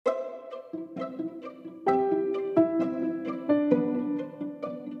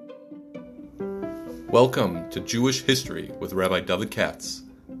Welcome to Jewish History with Rabbi David Katz,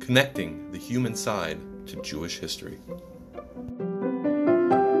 connecting the human side to Jewish history.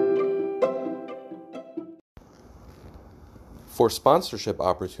 For sponsorship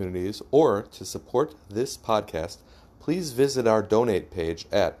opportunities or to support this podcast, please visit our donate page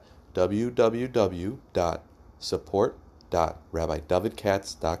at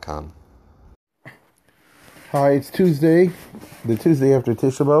www.support.rabbidavidkatz.com. Hi, it's Tuesday, the Tuesday after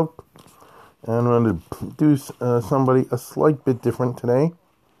Tisha B'Av, and I'm going to do somebody a slight bit different today.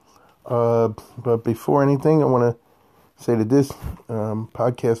 But before anything, I want to say that this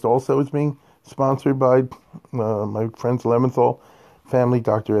podcast also is being sponsored by my friend's Leventhal family,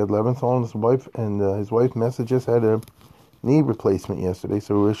 Dr. Ed Leventhal and his wife. And his wife, Messa, just had a knee replacement yesterday,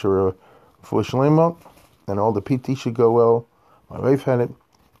 so we wish her a full shlema, and all the PT should go well. My wife had it,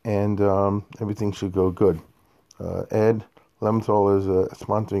 and everything should go good. Ed Leventhal is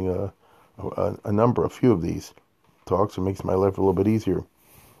sponsoring a few of these talks. It makes my life a little bit easier.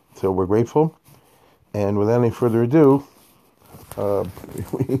 So we're grateful. And without any further ado,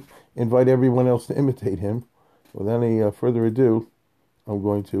 we invite everyone else to imitate him. Without any further ado, I'm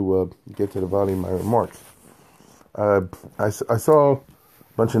going to get to the body of my remarks. I saw a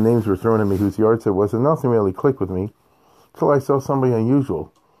bunch of names were thrown at me whose yards it was, and nothing really clicked with me until I saw somebody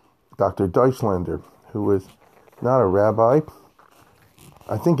unusual, Dr. Deutschlander, who was not a rabbi.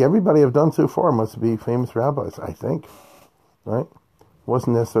 I think everybody I've done so far must be famous rabbis, I think, right?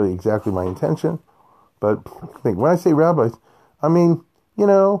 Wasn't necessarily exactly my intention, but I think when I say rabbis, I mean,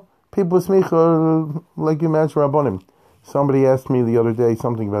 people with smicha, like you imagine rabbonim. Somebody asked me the other day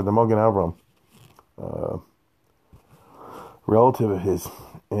something about the Magen Avram, relative of his,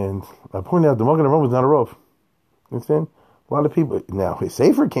 and I pointed out the Magen Avram was not a rav. You understand? A lot of people, now his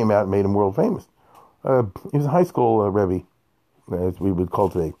Sefer came out and made him world famous. He was a high school Rebbe, as we would call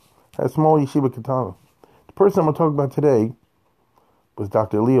today, a small yeshiva katana. The person I'm going to talk about today was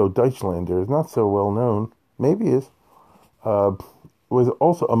Dr. Leo Deutschlander. Is not so well known, maybe he is, was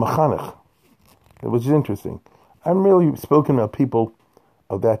also a mechanech, which is interesting. I haven't really spoken of people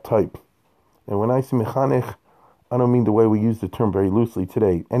of that type. And when I say mechanech, I don't mean the way we use the term very loosely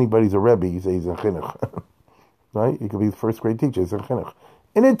today. Anybody's a Rebbe, you say he's a chinuch. Right? You could be the first grade teacher, he's a chinuch.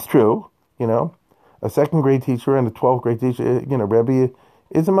 And it's true, a second grade teacher and a 12th grade teacher, Rebbe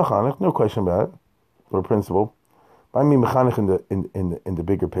is a mechanech, no question about it, or a principal. But I mean mechanech in the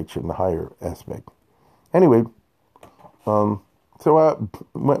bigger picture, in the higher aspect. Anyway, so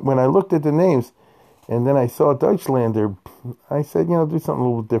when I looked at the names, and then I saw Deutschlander, I said, do something a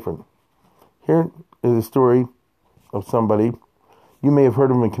little different. Here is a story of somebody. You may have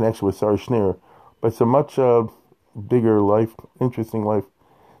heard of him in connection with Sarah Schneer, but it's a much bigger life, interesting life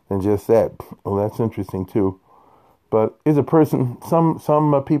than just that. Well, that's interesting too. But is a person, some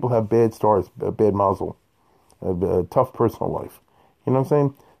people have bad stars, bad mazel, a tough personal life. You know what I'm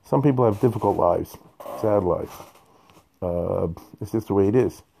saying? Some people have difficult lives, sad lives. It's just the way it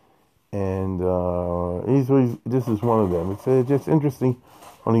is. And this is one of them. It's just interesting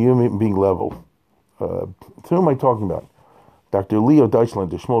on a human being level. So who am I talking about? Dr. Leo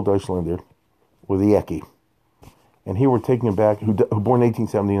Deutschlander, Shmuel Deutschlander, was a Yeki. And here we're taking him back, who born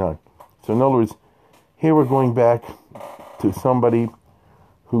 1879. So in other words, here we're going back to somebody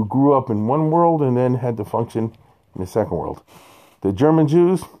who grew up in one world and then had to function in the second world. The German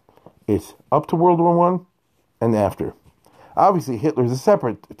Jews, it's up to World War I and after. Obviously, Hitler's a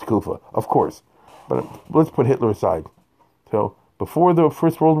separate tkufa, of course. But let's put Hitler aside. So, before the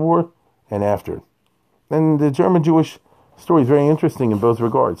First World War and after. And the German Jewish story is very interesting in both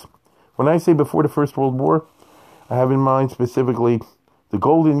regards. When I say before the First World War, I have in mind specifically the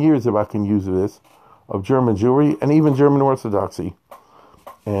golden years, if I can use this, of German Jewry and even German Orthodoxy.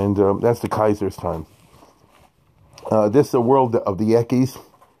 And that's the Kaiser's time. This is a world of the Yekis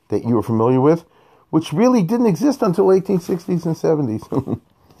that you are familiar with, which really didn't exist until 1860s and 70s.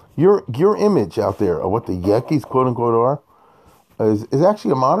 Your image out there of what the Yekis, quote-unquote, are, is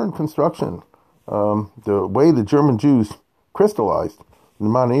actually a modern construction. The way the German Jews crystallized in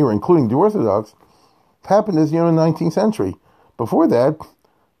the modern era, including the Orthodox, happened in the 19th century. Before that,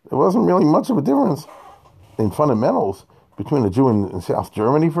 there wasn't really much of a difference in fundamentals between a Jew in South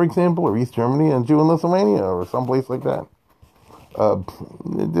Germany, for example, or East Germany, and a Jew in Lithuania, or someplace like that.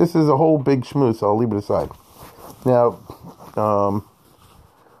 This is a whole big schmooze, so I'll leave it aside. Now,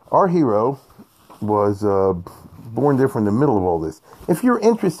 our hero was born there in the middle of all this. If you're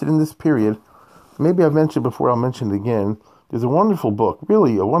interested in this period, maybe I've mentioned before, I'll mention it again. There's a wonderful book,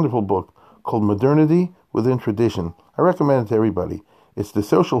 really a wonderful book, called Modernity Within Tradition. I recommend it to everybody. It's the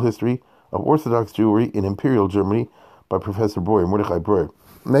social history of Orthodox Jewry in Imperial Germany by Professor Breuer, Mordechai Breuer.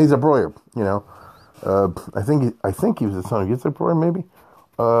 And he's a Breuer, I think he was the son of Yitzhak Breuer, maybe.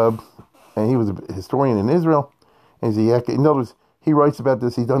 And he was a historian in Israel. And he's a in other words, he writes about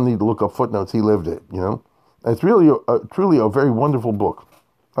this. He doesn't need to look up footnotes. He lived it, It's really, truly a very wonderful book.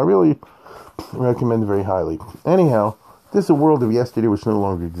 I really recommend it very highly. Anyhow, this is a world of yesterday which no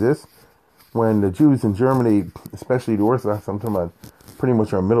longer exists. When the Jews in Germany, especially the Orthodox, I'm talking about pretty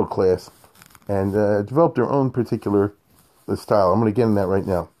much our middle class, and developed their own particular style. I'm going to get into that right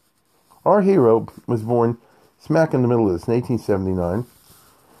now. Our hero was born smack in the middle of this, in 1879.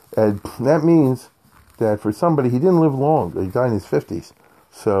 And that means that for somebody, he didn't live long. He died in his 50s.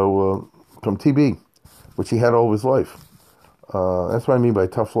 So, from TB, which he had all his life. That's what I mean by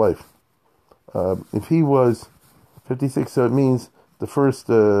tough life. If he was 56, so it means the first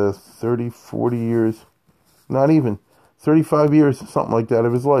 30, 40 years, not even, 35 years, something like that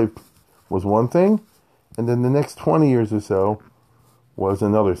of his life was one thing, and then the next 20 years or so was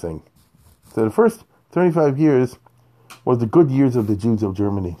another thing. So the first 35 years was the good years of the Jews of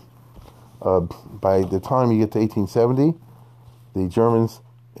Germany. By the time you get to 1870, the Germans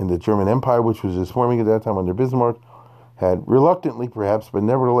in the German Empire, which was just forming at that time under Bismarck, had reluctantly perhaps, but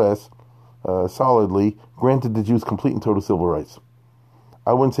nevertheless, solidly granted the Jews complete and total civil rights.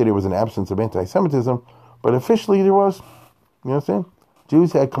 I wouldn't say there was an absence of anti-Semitism, but officially there was. You know what I'm saying?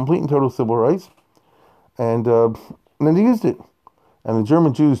 Jews had complete and total civil rights, and then they used it. And the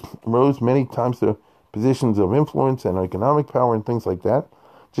German Jews rose many times to positions of influence and economic power and things like that.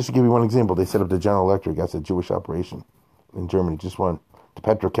 Just to give you one example, they set up the General Electric as a Jewish operation in Germany, just one. The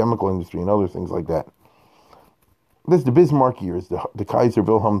petrochemical industry and other things like that. This is the Bismarck years, the Kaiser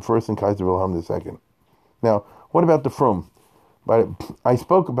Wilhelm I and Kaiser Wilhelm II. Now, what about the Frum? I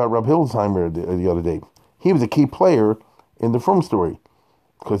spoke about Rab Hildesheimer the other day. He was a key player in the Frum story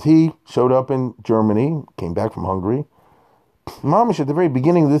because he showed up in Germany, came back from Hungary. Mamish at the very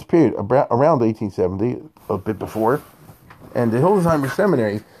beginning of this period, around 1870, a bit before, and the Hildesheimer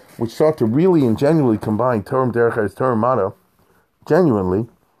Seminary, which sought to really and genuinely combine Torah Derech Eretz, Torah Mata, genuinely,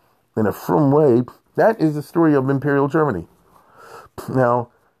 in a Frum way, that is the story of Imperial Germany. Now,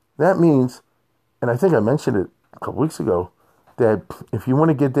 that means, and I think I mentioned it a couple weeks ago, that if you want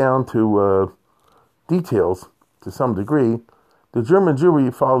to get down to details to some degree, the German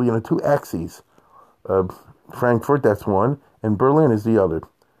Jewry follow two axes. Frankfurt, that's one, and Berlin is the other.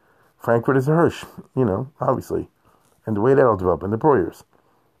 Frankfurt is a Hirsch, obviously, and the way that'll develop, and the Breuers.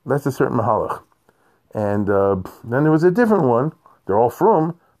 That's a certain Mahalach. And then there was a different one. They're all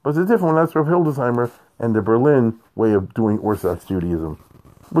Frum, but it's a different one. That's Rav Hildesheimer and the Berlin way of doing Orthodox Judaism,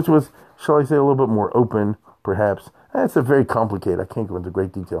 which was, shall I say, a little bit more open, perhaps. It's a very complicated. I can't go into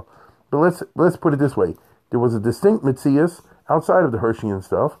great detail, but let's put it this way: there was a distinct Metzias outside of the Hirschian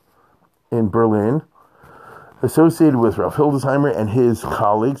stuff in Berlin, associated with Rav Hildesheimer and his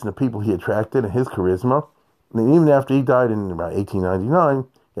colleagues and the people he attracted and his charisma. And even after he died in about 1899,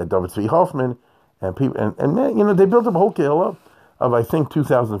 you had David Zvi Hoffman and people, and they built up a whole kehillah of I think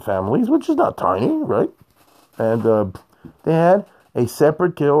 2,000 families, which is not tiny, right? And they had a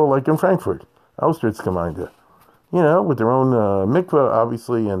separate kehillah like in Frankfurt, Austritzgemeinde, with their own mikveh,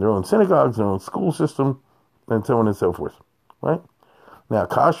 obviously, and their own synagogues, their own school system, and so on and so forth, right? Now,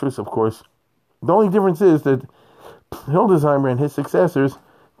 Kashrus, of course, the only difference is that Hildesheimer and his successors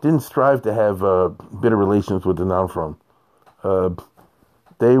didn't strive to have bitter relations with the non-Frum.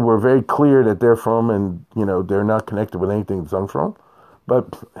 They were very clear that they're Frum and, they're not connected with anything that's un-Frum.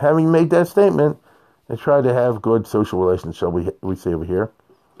 But having made that statement, they tried to have good social relations, shall we say over here,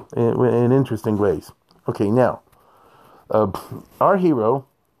 in interesting ways. Okay, now, our hero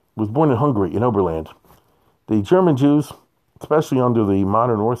was born in Hungary, in Oberland. The German Jews, especially under the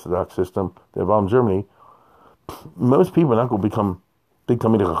modern Orthodox system, the Avam Germany, most people are not going to become big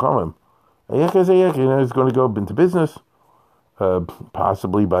Talmidei Chachamim. He's going to go into business,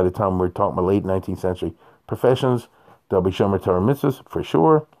 possibly by the time we're talking about late 19th century professions. They'll be Shomer Torah Mitzvahs, for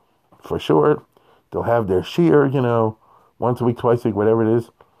sure. They'll have their shiur, once a week, twice a week, whatever it is.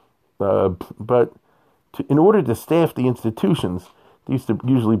 But in order to staff the institutions, they used to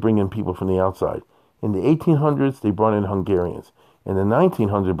usually bring in people from the outside. In the 1800s, they brought in Hungarians. In the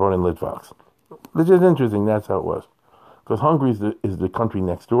 1900s, they brought in Litvaks. Which is interesting, that's how it was. Because Hungary is the country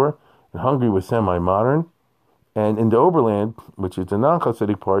next door, and Hungary was semi-modern. And in the Oberland, which is the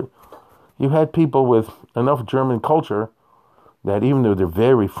non-Hasidic part, you had people with enough German culture that even though they're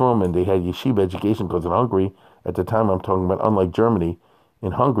very Frum and they had yeshiva education, because in Hungary, at the time I'm talking about, unlike Germany,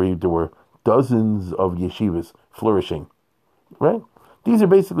 in Hungary there were dozens of yeshivas flourishing, right? These are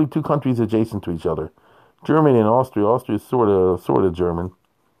basically two countries adjacent to each other. Germany and Austria. Austria is sort of German.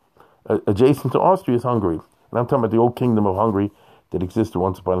 Adjacent to Austria is Hungary. And I'm talking about the old kingdom of Hungary that existed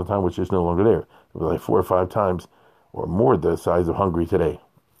once upon a time, which is no longer there. It was like 4 or 5 times or more the size of Hungary today.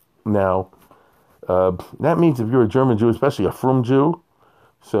 Now, that means if you're a German Jew, especially a frum Jew,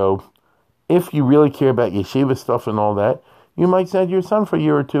 so if you really care about yeshiva stuff and all that, you might send your son for a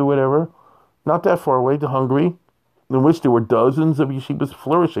year or two, whatever, not that far away, to Hungary, in which there were dozens of yeshivas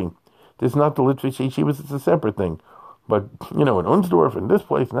flourishing. There's not the Litvish yeshivas, it's a separate thing. But, in Unsdorf and this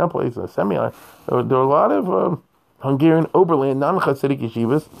place and that place, and there are a lot of Hungarian Oberland, non-Hasidic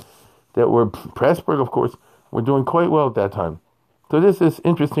yeshivas that were, Pressburg, of course, were doing quite well at that time. So this is an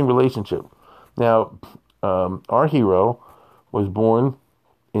interesting relationship. Now, our hero was born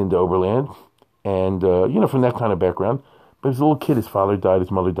in the Oberland, and, from that kind of background. But he was a little kid. His father died,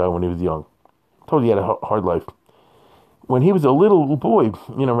 his mother died when he was young. Told you he had a hard life. When he was a little boy,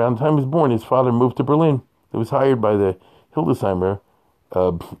 around the time he was born, his father moved to Berlin. He was hired by the Hildesheimer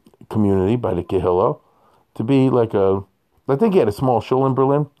community, by the Kehillah, to be like I think he had a small shul in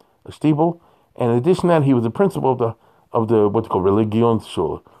Berlin, a steeple, and in addition to that, he was the principal of the what they call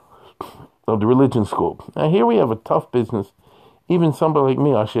Religionsschule, of the religion school. Now here we have a tough business. Even somebody like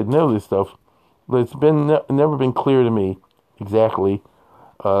me, I should know this stuff, but it's never been clear to me exactly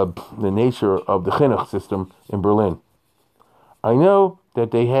the nature of the chinuch system in Berlin. I know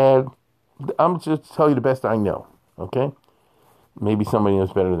that they had. I'm just tell you the best I know. Okay, maybe somebody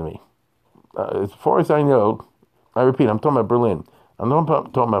knows better than me. As far as I know, I repeat, I'm talking about Berlin. I'm not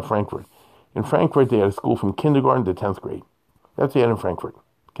talking about Frankfurt. In Frankfurt, they had a school from kindergarten to 10th grade. That's what they had in Frankfurt.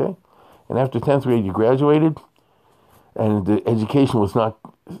 Okay, and after 10th grade, you graduated, and the education was not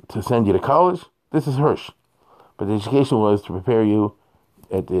to send you to college. This is Hirsch, but the education was to prepare you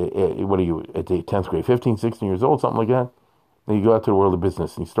at the 10th grade, 15, 16 years old, something like that. Then you go out to the world of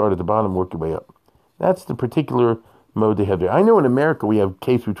business, and you start at the bottom, work your way up. That's the particular mode they have there. I know in America we have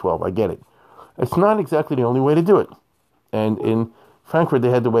K through 12. I get it. It's not exactly the only way to do it. And in Frankfurt,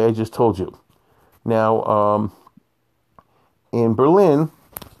 they had the way I just told you. Now, in Berlin,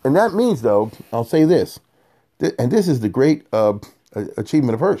 and that means, though, I'll say this, and this is the great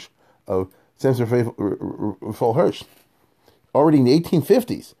achievement of Hirsch, of Sensor Fall Hirsch. Already in the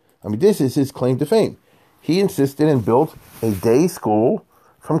 1850s, this is his claim to fame. He insisted and built a day school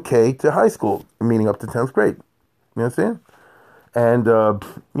from K to high school, meaning up to 10th grade. You understand? And,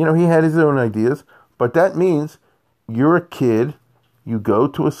 he had his own ideas, but that means you're a kid, you go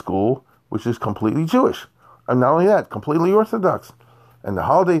to a school which is completely Jewish. And not only that, completely Orthodox. And the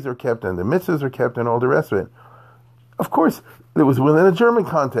holidays are kept, and the mitzvahs are kept, and all the rest of it. Of course, it was within a German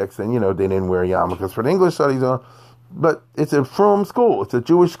context, and, they didn't wear yarmulkes for the English studies, but it's a frum school. It's a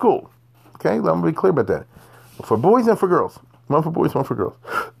Jewish school. Okay? Let me be clear about that. For boys and for girls. One for boys, one for girls.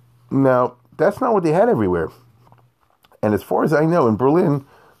 Now, that's not what they had everywhere. And as far as I know, in Berlin,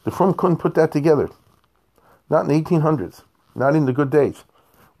 the frum couldn't put that together. Not in the 1800s. Not in the good days.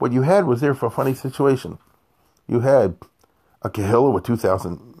 What you had was there for a funny situation. You had a Kehillah with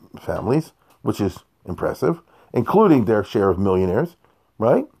 2,000 families, which is impressive, including their share of millionaires,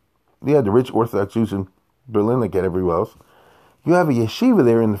 right? You had the rich Orthodox Jews in Berlin like everywhere else. You have a yeshiva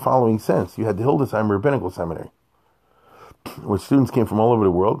there in the following sense. You had the Hildesheimer Rabbinical Seminary, which students came from all over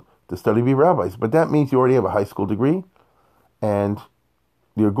the world to study to be rabbis. But that means you already have a high school degree, and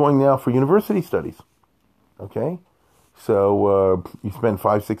you're going now for university studies. Okay? So you spend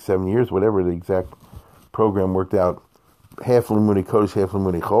 5, 6, 7 years, whatever the exact program worked out, half Limudei Kodesh, half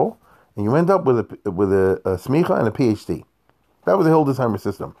Limudei Chol, and you end up with a smicha and a PhD. That was the Hildesheimer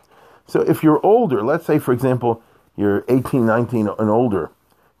system. So if you're older, let's say, for example, you're 18, 19 and older,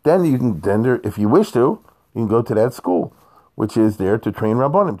 then you can, if you wish to, you can go to that school, which is there to train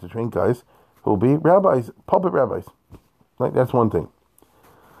rabbanim, to train guys who will be rabbis, pulpit rabbis. Like, that's one thing.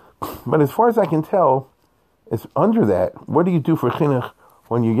 But as far as I can tell, it's under that, what do you do for chinuch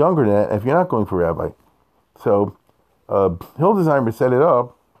when you're younger than that if you're not going for rabbi? So Hildesheimer set it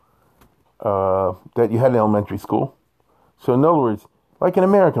up that you had an elementary school. So in other words, like in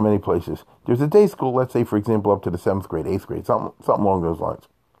America, many places, there's a day school, let's say, for example, up to the 7th grade, 8th grade, something along those lines.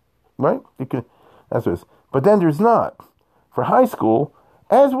 Right? That's what it is. But then there's not. For high school,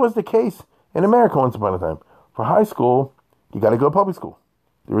 as was the case in America once upon a time, for high school, you got to go to public school.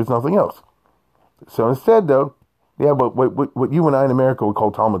 There is nothing else. So instead, though, yeah, what you and I in America would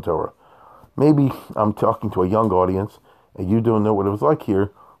call Talmud Torah. Maybe I'm talking to a young audience, and you don't know what it was like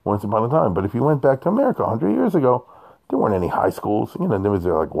here once upon a time. But if you went back to America 100 years ago, there weren't any high schools. There was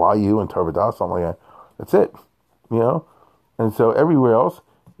like YU and Torah, something like that. That's it. And so everywhere else,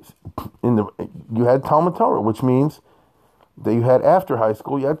 you had Talmud Torah, which means that you had after high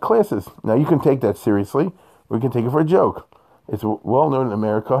school, you had classes. Now you can take that seriously, or you can take it for a joke. It's well known in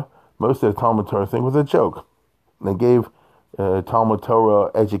America most of the Talmud Torah thing was a joke. They gave Talmud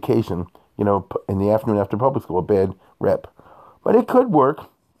Torah education, in the afternoon after public school, a bad rep. But it could work.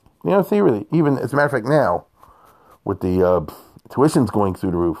 Theoretically. Even, as a matter of fact, now, with the tuitions going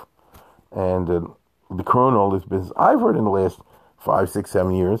through the roof, and the corona, all this business, I've heard in the last 5, 6,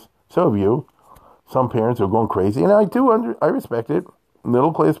 7 years, so have you, some parents are going crazy, and I respect it,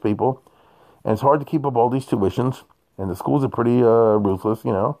 middle-class people, and it's hard to keep up all these tuitions, and the schools are pretty ruthless,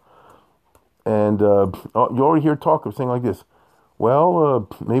 and you already hear talk of saying like this, well,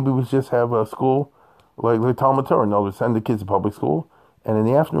 maybe we just have a school like Talmud Torah, and they'll send the kids to public school, and in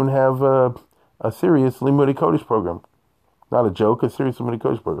the afternoon have a serious Limudei Kodesh program. Not a joke, a serious Limudei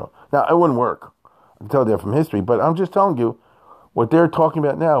Kodesh program. Now, it wouldn't work. I can tell that from history, but I'm just telling you what they're talking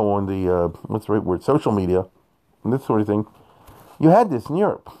about now on the, what's the right word, social media, and this sort of thing. You had this in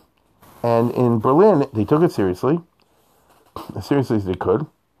Europe. And in Berlin, they took it seriously, as seriously as they could.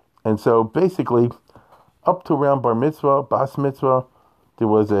 And so, basically, up to around Bar Mitzvah, Bas Mitzvah, there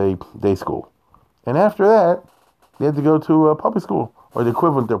was a day school. And after that, they had to go to public school, or the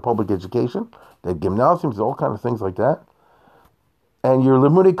equivalent of public education. They had gymnasiums, all kinds of things like that. And your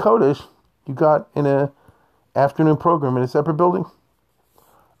Limudei Kodesh, you got in a afternoon program in a separate building.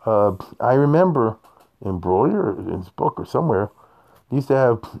 I remember in Breuer, in his book or somewhere, he used to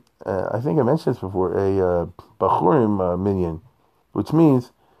have, I think I mentioned this before, a Bachurim minyan, which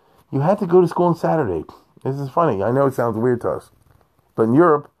means you had to go to school on Saturday. This is funny. I know it sounds weird to us. But in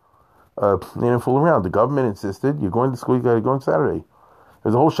Europe, they didn't fool around. The government insisted, you're going to school, you got to go on Saturday.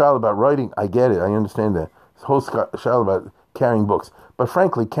 There's a whole shayla about writing. I get it. I understand that. There's a whole shayla about carrying books. But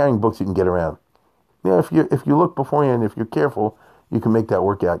frankly, carrying books you can get around. If you look beforehand, if you're careful, you can make that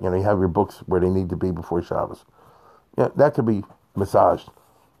work out. You have your books where they need to be before Shabbos. Yeah, that could be massaged.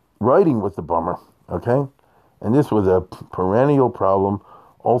 Writing was the bummer, okay? And this was a perennial problem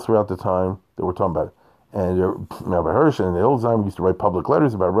all throughout the time that we're talking about it. And Rabbi Hirsch and the Hildesheimer used to write public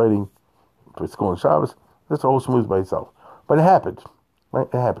letters about writing for school and Shabbos. That's a whole smooth by itself. But it happened, right?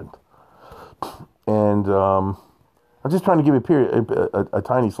 It happened. And I'm just trying to give a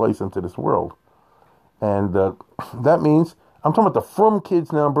tiny slice into this world. And that means, I'm talking about the frum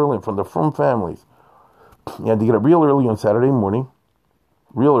kids now in Berlin, from the frum families. You had to get up real early on Saturday morning.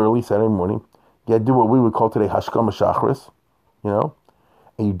 Real early Saturday morning. You had to do what we would call today Hashkama Shachris,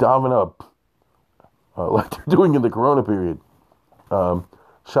 and you daven up, like they're doing in the Corona period.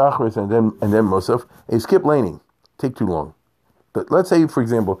 Shachris and then Musaf. And you skip laning. Take too long. But let's say,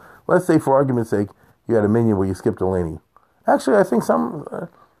 for argument's sake, you had a minion where you skipped a laning. Actually, I think a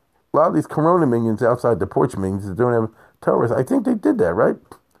lot of these Corona minions outside the porch minions that don't have Torahs, I think they did that, right?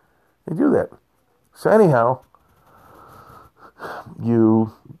 They do that. So anyhow,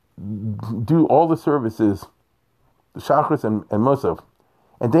 you do all the services, the Shachris and Musaf,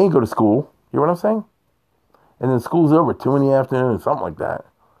 and then you go to school. You know what I'm saying? And then school's over 2 in the afternoon, something like that.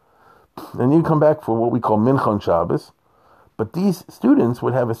 And you come back for what we call Mincha on Shabbos. But these students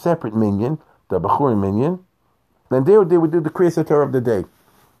would have a separate minyan, the Bachurim minyan. Then they would do the Kriyas Torah of the day.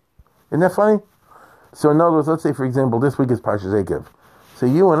 Isn't that funny? So in other words, let's say, for example, this week is Parshas Eikev. So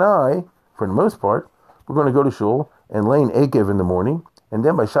you and I, for the most part, we're going to go to shul and lay in Eikev in the morning. And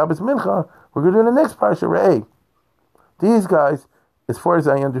then by Shabbos Mincha, we're going to do the next Parsha Re'eh. These guys, as far as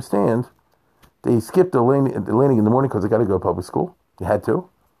I understand, they skipped the laning in the morning because they got to go to public school. They had to.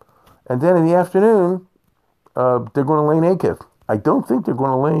 And then in the afternoon, they're going to lay in Eikev. I don't think they're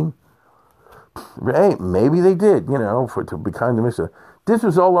going to lay in Re'eh. Maybe they did, to be kind to Mishnah. This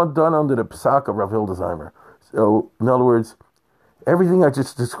was all done under the Pesach of Rav Hildesheimer. So, in other words, everything I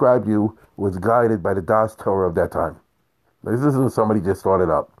just described to you was guided by the Das Torah of that time. This isn't somebody just thought it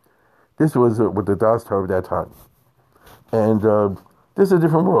up. This was with the Das Torah of that time. And this is a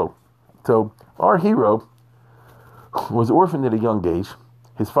different world. So, our hero was orphaned at a young age.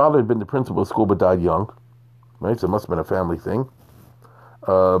 His father had been the principal of school but died young. Right? So it must have been a family thing.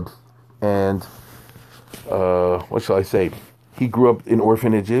 What shall I say? He grew up in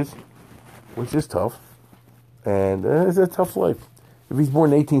orphanages, which is tough. And it's a tough life. If he's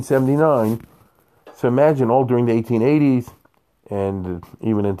born in 1879, so imagine all during the 1880s and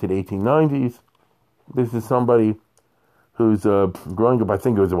even into the 1890s, this is somebody who's growing up, I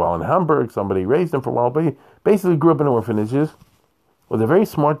think it was a while in Hamburg, somebody raised him for a while, but he basically grew up in orphanages, was a very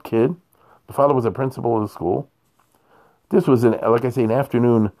smart kid. The father was a principal of the school. This was, an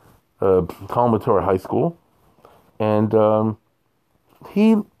afternoon Talmud Torah high school. And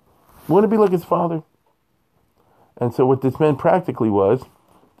he wanted to be like his father. And so what this meant practically was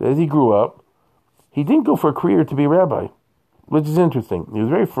that as he grew up, he didn't go for a career to be a rabbi, which is interesting. He was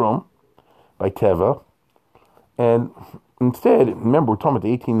very frum, by Teva. And Instead, remember, we're talking about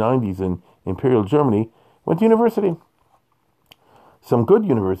the 1890s in Imperial Germany, went to university. Some good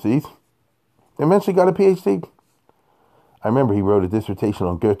universities, eventually got a PhD. I remember he wrote a dissertation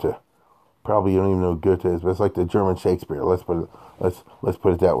on Goethe. Probably you don't even know who Goethe is, but it's like the German Shakespeare. Let's put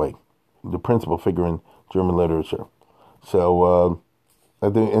it that way. The principal figure in German literature. So,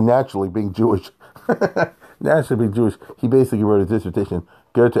 and naturally being Jewish, he basically wrote a dissertation,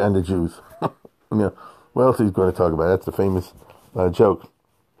 Goethe and the Jews. What else he's going to talk about? That's the famous joke.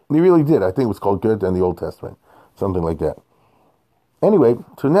 He really did. I think it was called Goethe and the Old Testament, something like that. Anyway,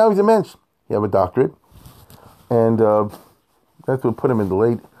 so now he's a mensch. He have a doctorate, and that's what put him in the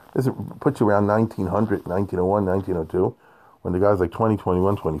late. This puts you around 1900, 1901, 1902, when the guy's like 20,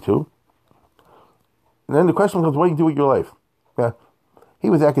 21, 22. And then the question comes, what do you do with your life? Now, he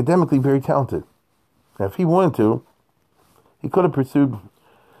was academically very talented. Now, if he wanted to, he could have pursued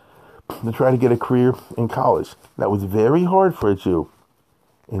to try to get a career in college. That was very hard for a Jew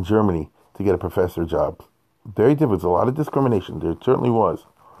in Germany to get a professor job. Very difficult. There was a lot of discrimination. There certainly was.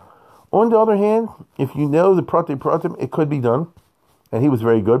 On the other hand, if you know the prate pratim, it could be done. And he was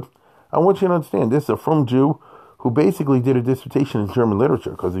very good. I want you to understand, this is a frum Jew who basically did a dissertation in German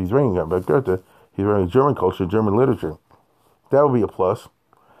literature, because he's writing about Goethe. He's writing German culture, German literature. That would be a plus.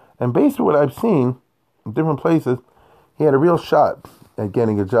 And based on what I've seen in different places, he had a real shot at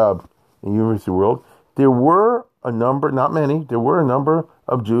getting a job in the university world. There were a number, not many, there were a number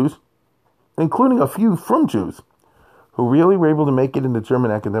of Jews, including a few frum Jews, who really were able to make it in the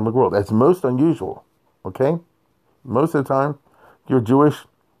German academic world. That's most unusual, okay? Most of the time, you're Jewish,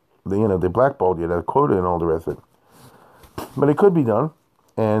 they blackballed you, that quota and all the rest of it. But it could be done.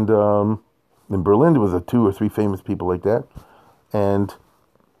 And in Berlin, there was 2 or 3 famous people like that. And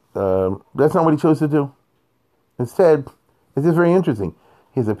that's not what he chose to do. Instead, it's just very interesting.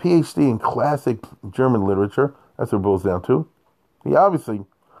 He has a PhD in classic German literature. That's what it boils down to. He obviously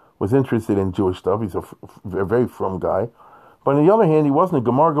was interested in Jewish stuff. He's a very frum guy. But on the other hand, he wasn't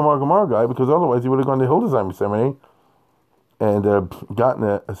a Gemar guy, because otherwise he would have gone to Hildesheimer Seminary and gotten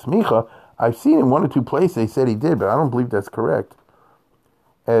a smicha. I've seen in 1 or 2 places they said he did, but I don't believe that's correct.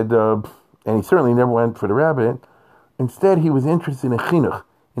 And he certainly never went for the rabbinate. Instead, he was interested in chinuch,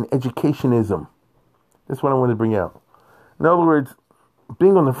 in educationism. That's what I wanted to bring out. In other words,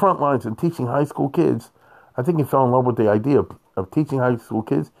 being on the front lines and teaching high school kids, I think he fell in love with the idea of teaching high school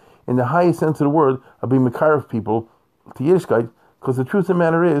kids in the highest sense of the word, of being mekarev people to Yiddishkeit, because the truth of the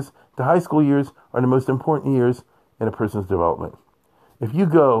matter is, the high school years are the most important years in a person's development. If you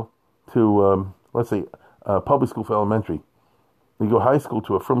go to, let's say, a public school for elementary, you go high school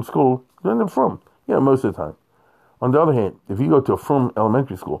to a frum school, then they're frum, most of the time. On the other hand, if you go to a frum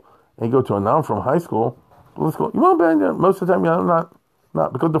elementary school and you go to a non-frum high school, you won't be there most of the time.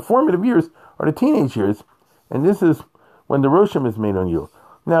 Not because the formative years are the teenage years, and this is when the rosham is made on you.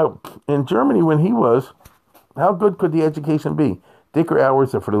 Now, in Germany, when he was, how good could the education be? Dicker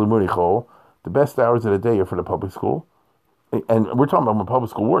hours are for the limudi chol. The best hours of the day are for the public school. And we're talking about when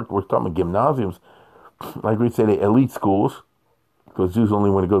public school worked. We're talking about gymnasiums, like we say, the elite schools, because Jews only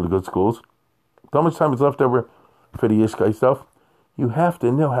want to go to good schools. How much time is left over for the Yishkai stuff? You have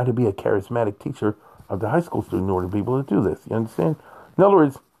to know how to be a charismatic teacher of the high school student in order to be able to do this. You understand? In other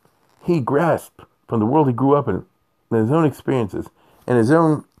words, he grasped from the world he grew up in, and his own experiences, and his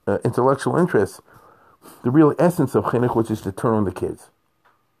own intellectual interests, the real essence of chinuch, which is to turn on the kids.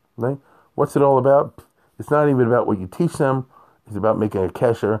 Right? What's it all about? It's not even about what you teach them. It's about making a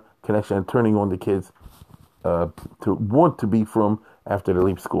kesher, connection, and turning on the kids to want to be from after they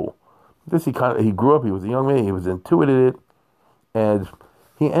leave school. This he grew up. He was a young man. He was intuited it, and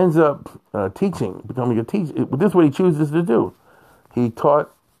he ends up teaching, becoming a teacher. This is what he chooses to do. He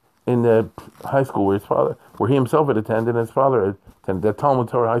taught in the high school where he himself had attended, and his father had attended, that Talmud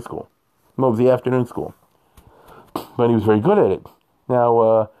Torah high school. It was the afternoon school, but he was very good at it.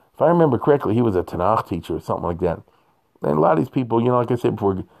 Now, if I remember correctly, he was a Tanakh teacher or something like that. And a lot of these people, like I said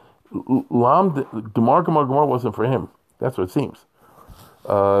before, Gemar wasn't for him. That's what it seems.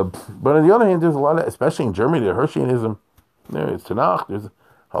 But on the other hand, there's a lot of, especially in Germany, the Hirschianism, there's Tanakh, there's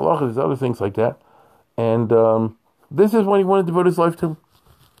Halacha, there's other things like that. And this is what he wanted to devote his life to.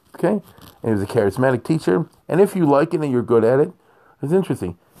 Okay? And he was a charismatic teacher. And if you like it and you're good at it, it's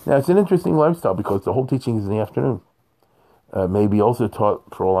interesting. Now, it's an interesting lifestyle because the whole teaching is in the afternoon. Maybe also taught,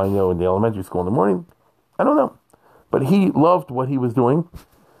 for all I know, in the elementary school in the morning. I don't know. But he loved what he was doing.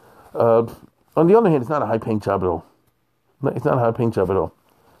 On the other hand, it's not a high-paying job at all. It's not a high-paying job at all.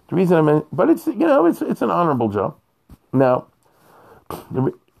 The reason but it's an honorable job. Now,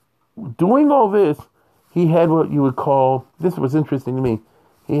 doing all this, he had what you would call, this was interesting to me,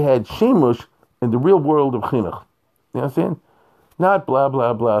 he had shemush in the real world of chinuch. You know what I'm saying? Not blah,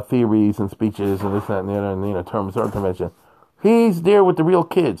 blah, blah theories and speeches and this, that, and the other, and, terms art convention. He's there with the real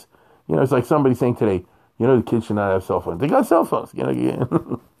kids. It's like somebody saying today, the kids should not have cell phones. They got cell phones. Either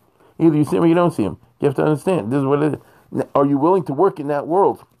you see them or you don't see them. You have to understand. This is what it is. Are you willing to work in that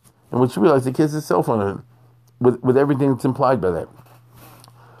world in which you realize the kids have cell phone with everything that's implied by that?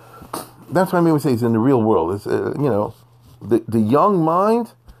 That's what I mean when I say it's in the real world. It's, the young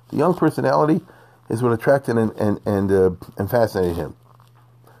mind, the young personality is what attracted and fascinated him.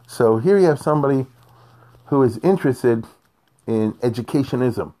 So here you have somebody who is interested in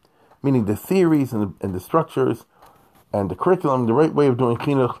educationism, meaning the theories and the structures and the curriculum, the right way of doing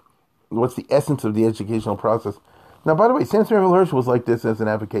chinuch, what's the essence of the educational process. Now, by the way, Samson Raphael Hirsch was like this as an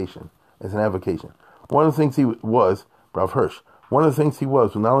avocation. One of the things he was, Rav Hirsch, one of the things he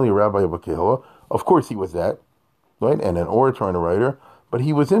was not only a rabbi of a kehillah, of course he was that, right, and an orator and a writer, but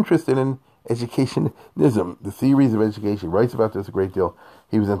he was interested in educationism, the theories of education. He writes about this a great deal.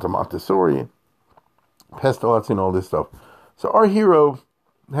 He was into Montessori, Pestalozzi, and all this stuff. So our hero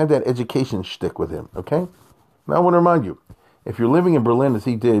had that education shtick with him, okay? Now I want to remind you, if you're living in Berlin as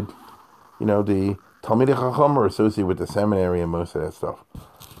he did, the Talmidei Chacham are associated with the seminary and most of that stuff.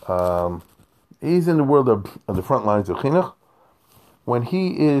 He's in the world of the front lines of chinuch. When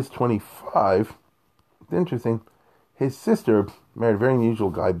he is 25, it's interesting, his sister married a very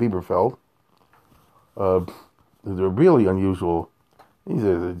unusual guy, Bieberfeld. They're really unusual. These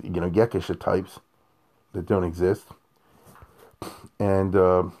are, Gekisha types that don't exist. And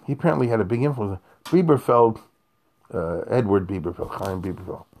he apparently had a big influence. Bieberfeld, Edward Bieberfeld, Chaim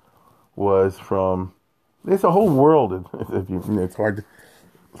Bieberfeld, was from, there's a whole world, it's hard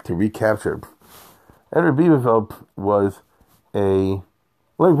to recapture. Edward Bieberfeld was let me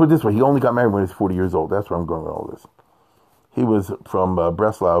put it this way, he only got married when he was 40 years old. That's where I'm going with all this. He was from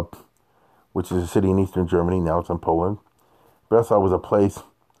Breslau, which is a city in eastern Germany. Now it's in Poland. Breslau was a place,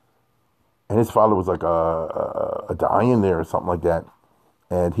 and his father was like a dayan there or something like that.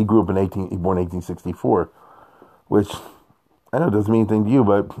 And he grew up he born 1864, which I know doesn't mean anything to you,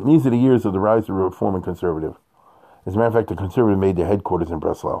 but these are the years of the rise of the Reform and Conservative. As a matter of fact, the Conservative made their headquarters in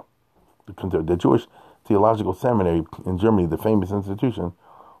Breslau. The Jewish Theological Seminary in Germany, the famous institution,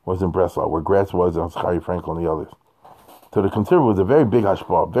 was in Breslau, where Gratz was, and Chaim Frankel and the others. So the Conservative was a very big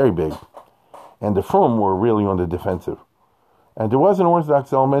hashpah, very big. And the Frum were really on the defensive. And there was an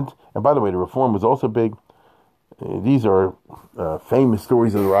Orthodox element, and by the way, the Reform was also big. These are famous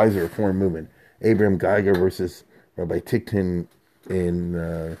stories of the rise of the Reform movement. Abraham Geiger versus Rabbi Tikhtin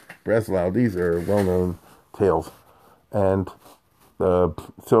in Breslau. These are well-known tales. And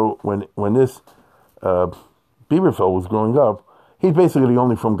so when this Bieberfeld was growing up, he's basically the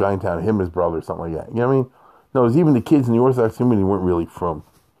only Frum guy in town, him and his brother, something like that. You know what I mean? No, it was even the kids in the Orthodox community weren't really Frum.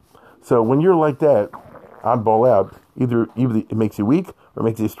 So when you're like that, oddball out, either it makes you weak or it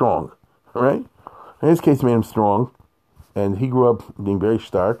makes you strong, right? In this case, it made him strong, and he grew up being very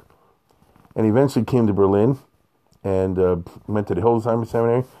stark, and he eventually came to Berlin and went to the Hildesheimer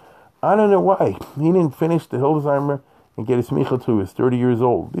Seminary. I don't know why. He didn't finish the Hildesheimer and get his smicha till he was 30 years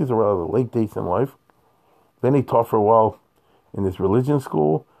old. These are rather late dates in life. Then he taught for a while in this religion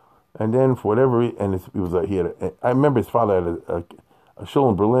school, and then for whatever reason, I remember his father had a shul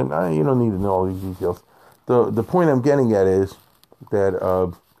in Berlin. You don't need to know all these details. The point I'm getting at is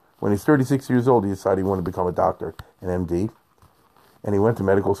that when he's 36 years old, he decided he wanted to become a doctor, an MD, and he went to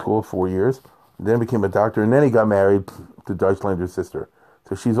medical school 4 years, then became a doctor, and then he got married to Deutschlander's sister.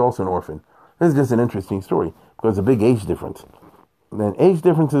 So she's also an orphan. This is just an interesting story because a big age difference. And age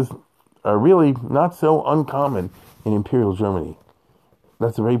differences are really not so uncommon in Imperial Germany.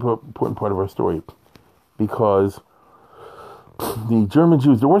 That's a very important part of our story because the German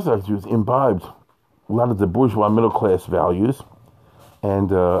Jews, the Orthodox Jews, imbibed a lot of the bourgeois middle class values.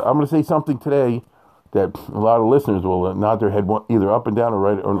 And I'm going to say something today that a lot of listeners will nod their head either up and down or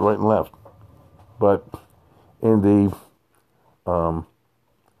right and left. But in the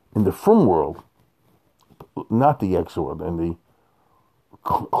Frum world, not the X world, in the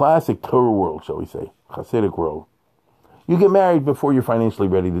classic Torah world, shall we say, Hasidic world, you get married before you're financially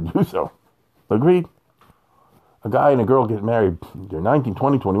ready to do so. Agreed? A guy and a girl get married, they're 19,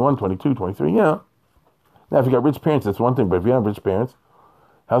 20, 21, 22, 23, Now, if you got rich parents, that's one thing, but if you don't have rich parents,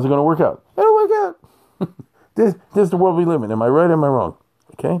 how's it going to work out? It'll work out. This is the world we live in. Am I right or am I wrong?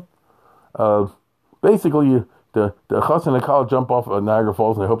 Okay? Basically, the chas and the kal jump off of Niagara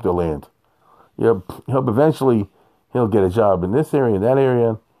Falls and they hope they'll land. You hope eventually he'll get a job in this area, that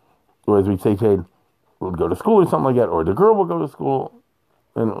area, or as we say, we'll go to school or something like that, or the girl will go to school,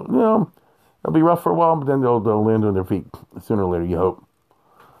 and, it'll be rough for a while, but then they'll land on their feet sooner or later, you hope.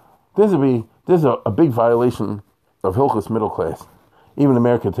 This is a big violation of Hilchos middle class, even in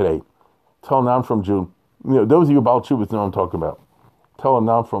America today. Tell them I'm from Jew. Those of you about Jews know what I'm talking about. Tell them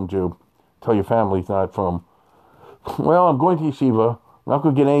I'm from Jew. Tell your family's not from. Well, I'm going to yeshiva. I'm not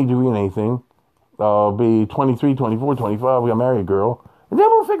going to get any degree in anything. I'll be 23, 24, 25. We're going to marry a girl. And then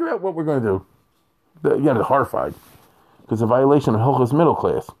we'll figure out what we're going to do. They're horrified. Because it's a violation of Hilchos middle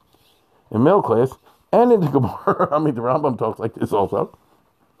class. In middle class, and in the Gemara, the Rambam talks like this also.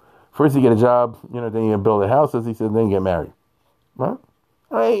 First you get a job, then you build a house, as he said, then you get married. Right?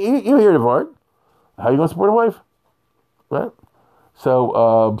 You hear the word. How are you going to support a wife? Right?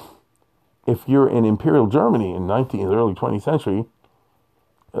 So, if you're in Imperial Germany in the early 20th century,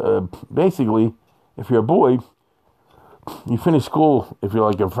 basically, if you're a boy, you finish school, if you're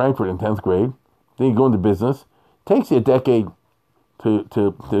like in Frankfurt in 10th grade, then you go into business. It takes you a decade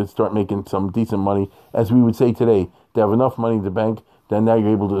to start making some decent money, as we would say today, to have enough money in the bank, then now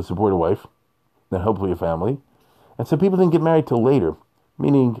you're able to support a wife, then hopefully a family. And so people didn't get married till later,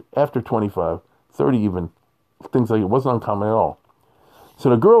 meaning after 25, 30 even, things like it wasn't uncommon at all. So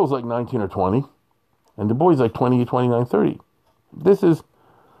the girl's like 19 or 20, and the boy's like 20, 29, 30. This is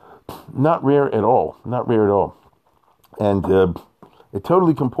not rare at all, And it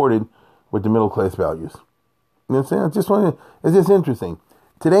totally comported with the middle class values. You know what I'm saying? It's just interesting.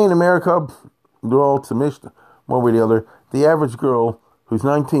 Today in America, they're all submission, one way or the other. The average girl who's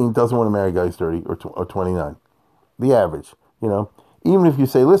 19 doesn't want to marry a guy who's 30 or 29. The average, Even if you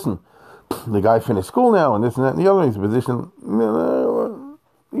say, listen, the guy finished school now and this and that and the other, he's in a position,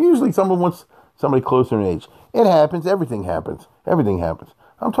 usually someone wants somebody closer in age. It happens. Everything happens.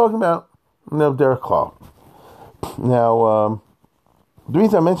 I'm talking about Derek Claw. Now, the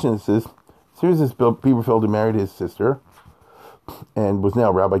reason I mention this is, here's this Bill Bieberfeld who married his sister and was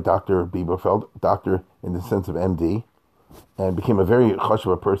now Rabbi Dr. Bieberfeld, doctor in the sense of MD, and became a very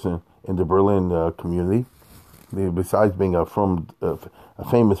chashuva person in the Berlin community. Besides being a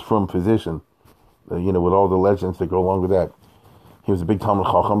famous frum physician, with all the legends that go along with that, he was a big Talmud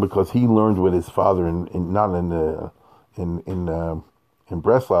Chacham because he learned with his father not in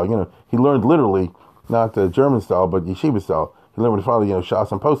Breslau. He learned literally not the German style but yeshiva style. He learned with his father,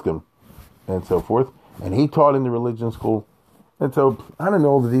 Shas and Poskim and so forth, and he taught in the religion school. And so I don't know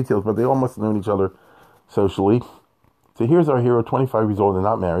all the details, but they all must have known each other socially. So here's our hero, 25 years old and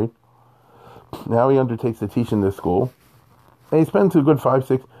not married. Now he undertakes to teach in this school. And he spends a good 5,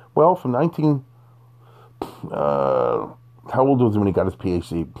 6, from 19, how old was he when he got his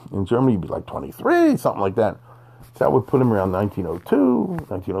PhD? In Germany, he'd be like 23, something like that. So that would put him around 1902,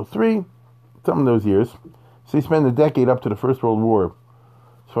 1903, some of those years. So he spent a decade up to the First World War.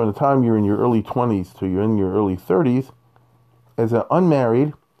 So by the time you're in your early 20s to you're in your early 30s, as an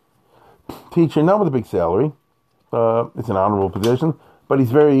unmarried teacher, not with a big salary, it's an honorable position, but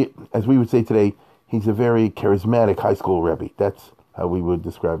he's very, as we would say today, he's a very charismatic high school rebbe. That's how we would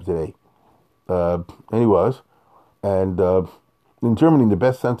describe today. And he was. And in Germany, in the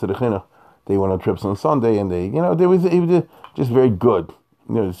best sense of the chinuch, they went on trips on Sunday, and he was just very good.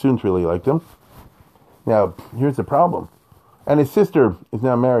 The students really liked him. Now, here's the problem. And his sister is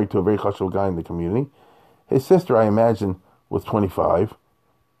now married to a very chashuv guy in the community. His sister, I imagine, was 25.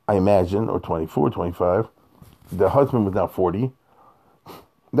 Or 24, 25. The husband was now 40.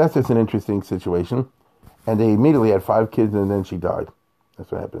 That's just an interesting situation. And they immediately had 5 kids, and then she died.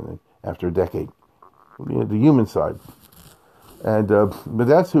 That's what happened after a decade. The human side. And but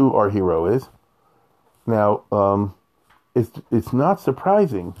that's who our hero is. Now, it's not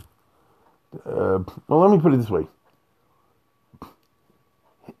surprising. Well, let me put it this way.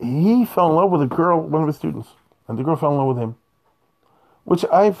 He fell in love with a girl, one of his students, and the girl fell in love with him. Which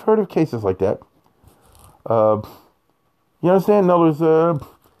I've heard of cases like that. You understand? In other words,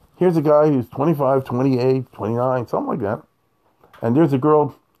 here's a guy who's 25, 28, 29, something like that. And there's a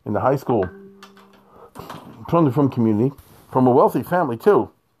girl in the high school from the frum community, from a wealthy family too,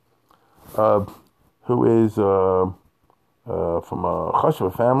 who is from a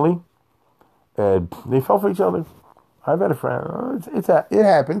chashuva family, and they fell for each other. I've had a friend. It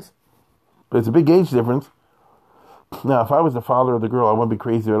happens, but it's a big age difference. Now, if I was the father of the girl, I wouldn't be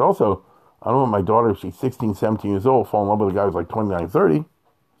crazy. But also, I don't want my daughter, if she's 16, 17 years old, fall in love with a guy who's like 29, 30.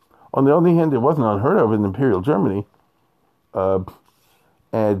 On the other hand, it wasn't unheard of in Imperial Germany.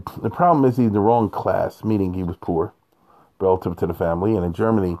 And the problem is he's in the wrong class, meaning he was poor relative to the family. And in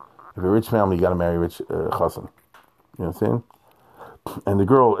Germany, if you're a rich family, you got to marry a rich chassan. You know what I'm saying? And the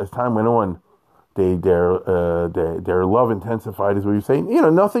girl, as time went on, their love intensified, as we were saying.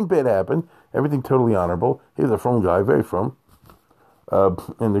 Nothing bad happened. Everything totally honorable. He was a frum guy, very frum.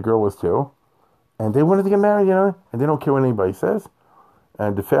 And the girl was too. And they wanted to get married, and they don't care what anybody says.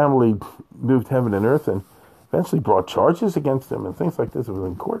 And the family moved heaven and earth, and eventually brought charges against him and things like this. It was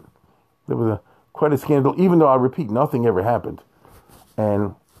in court. There was quite a scandal, even though, I repeat, nothing ever happened.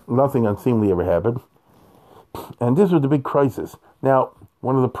 And nothing unseemly ever happened. And this was the big crisis. Now,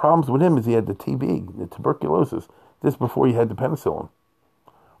 one of the problems with him is he had the TB, the tuberculosis. This before he had the penicillin,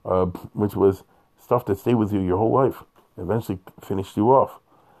 which was stuff that stayed with you your whole life. Eventually finished you off.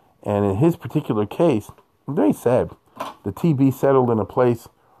 And in his particular case, very sad. The TB settled in a place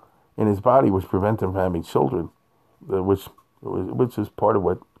in his body which prevented him from having children, which is part of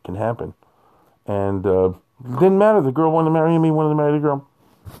what can happen. And it didn't matter. The girl wanted to marry him. He wanted to marry the girl.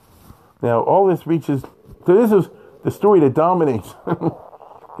 Now, all this reaches... So this is the story that dominates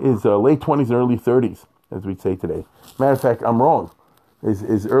his late 20s and early 30s, as we say today. Matter of fact, I'm wrong.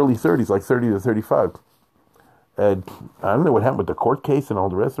 His early 30s, like 30 to 35. And I don't know what happened with the court case and all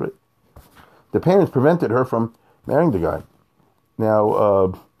the rest of it. The parents prevented her from marrying the guy.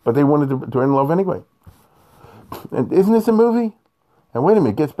 Now, but they wanted to end love anyway. And isn't this a movie? And wait a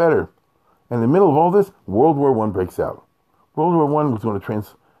minute, it gets better. In the middle of all this, World War I breaks out. World War I was going to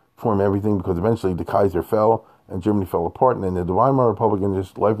transform everything because eventually the Kaiser fell and Germany fell apart, and then the Weimar Republic and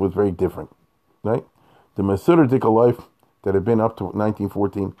just life was very different, right? The Masuridical life that had been up to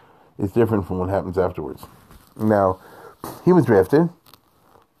 1914 is different from what happens afterwards. Now, he was drafted.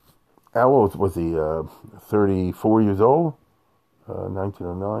 How old was he? 34 years old?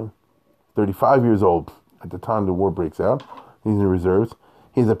 1909. 35 years old at the time the war breaks out. He's in the reserves.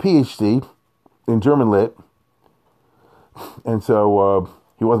 He's a PhD in German Lit. And so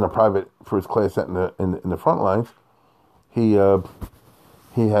he wasn't a private first class in the front lines. He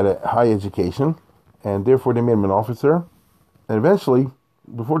had a high education, and therefore they made him an officer. And eventually,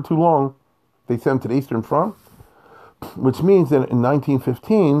 before too long, they sent him to the Eastern Front, which means that in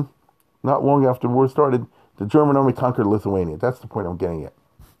 1915, not long after the war started, the German army conquered Lithuania. That's the point I'm getting at.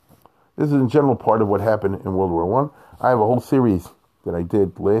 This is in general part of what happened in World War I. I have a whole series that I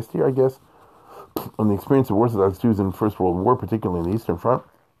did last year, I guess, on the experience of Orthodox Jews in the First World War, particularly in the Eastern Front.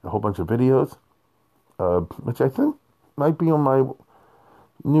 A whole bunch of videos, which I think might be on my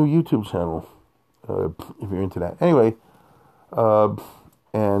new YouTube channel, if you're into that. Anyway,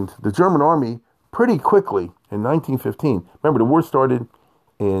 and the German army, pretty quickly, in 1915, remember the war started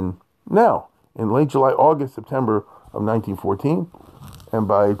in late July, August, September of 1914, and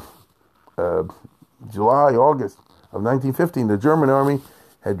by July, August of 1915, the German army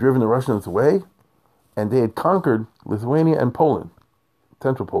had driven the Russians away, and they had conquered Lithuania and Poland,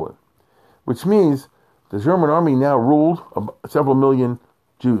 Central Poland, which means the German army now ruled several million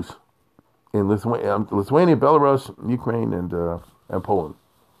Jews in Lithuania, Belarus, Ukraine, and Poland.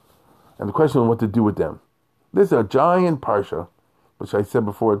 And the question is what to do with them. This is a giant parsha, which I said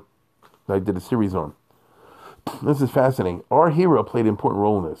before I did a series on. This is fascinating. Our hero played an important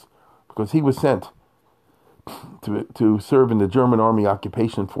role in this because he was sent to serve in the German army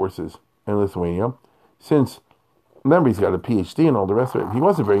occupation forces in Lithuania. Since, remember, he's got a PhD and all the rest of it. He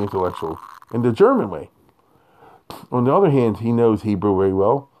wasn't very intellectual in the German way. On the other hand, he knows Hebrew very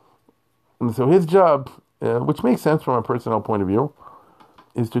well. And so his job, which makes sense from a personnel point of view,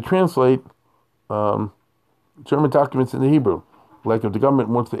 is to translate German documents into Hebrew. Like if the government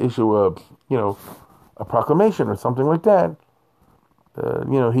wants to issue a proclamation or something like that,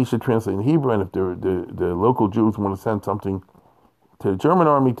 he should translate in Hebrew. And if the local Jews want to send something to the German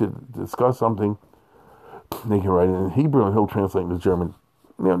army to discuss something, they can write it in Hebrew and he'll translate into German.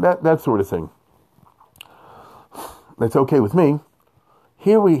 That sort of thing. That's okay with me.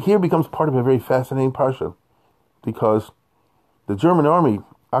 Here becomes part of a very fascinating parsha, because the German army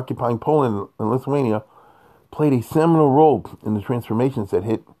occupying Poland and Lithuania played a seminal role in the transformations that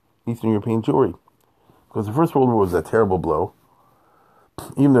hit Eastern European Jewry. Because the First World War was a terrible blow.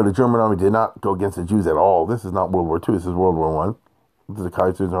 Even though the German army did not go against the Jews at all. This is not World War II, this is World War I. This is the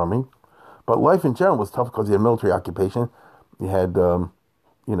Kaiser's army. But life in general was tough because you had military occupation. You had,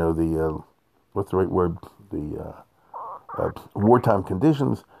 what's the right word? Wartime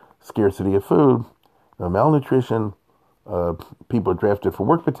conditions, scarcity of food, malnutrition, people drafted for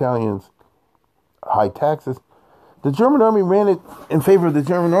work battalions, high taxes. The German army ran it in favor of the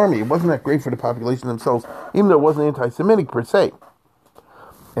German army. It wasn't that great for the population themselves, even though it wasn't anti-Semitic per se.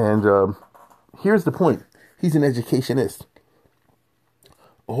 And here's the point. He's an educationist.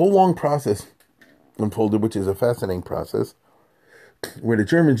 A whole long process unfolded, which is a fascinating process, where the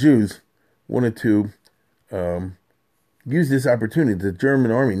German Jews wanted to use this opportunity. The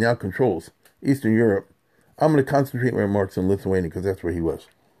German army now controls Eastern Europe. I'm going to concentrate my remarks on Lithuania because that's where he was.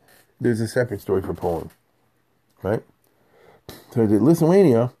 There's a separate story for Poland, right? So the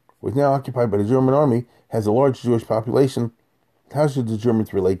Lithuania was now occupied by the German army, has a large Jewish population. How should the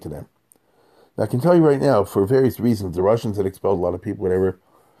Germans relate to them? Now, I can tell you right now, for various reasons, the Russians had expelled a lot of people, whatever.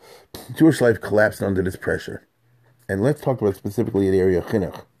 Jewish life collapsed under this pressure. And let's talk about specifically the area of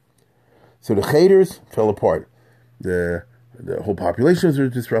chinuch. So the Cheders fell apart. The whole population was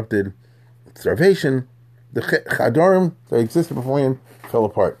disrupted. Starvation. The Chadarim that existed beforehand fell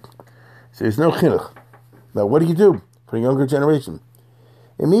apart. So there's no chinuch. Now, what do you do for the younger generation?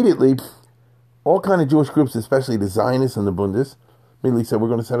 Immediately, all kind of Jewish groups, especially the Zionists and the Bundes, immediately said, we're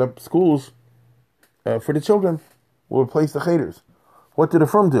going to set up schools for the children. We'll replace the Cheders. What did the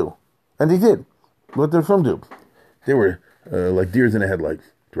Frum do? And they did. What did the Frum do? They were like deers in a headlight.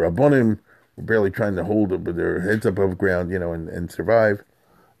 The Rabbonim were barely trying to hold up with their heads above ground, and survive.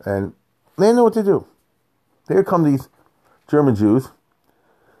 And they didn't know what to do. Here come these German Jews.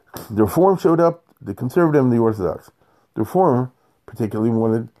 The Reform showed up, the Conservative and the Orthodox. The Reform particularly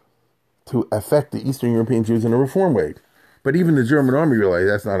wanted to affect the Eastern European Jews in a Reform way. But even the German army realized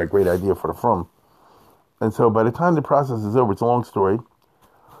that's not a great idea for the Frum. And so by the time the process is over, it's a long story,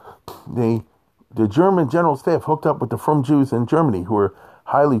 the German general staff hooked up with the Frum Jews in Germany who were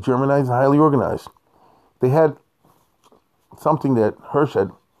highly Germanized and highly organized. They had something that Hirsch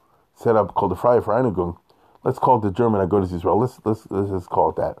had set up called the Freie Vereinigung. Let's call it the German Agudas Israel. Let's just call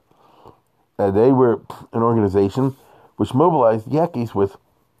it that. They were an organization which mobilized Yakis with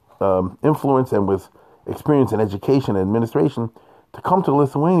influence and with experience in education and administration to come to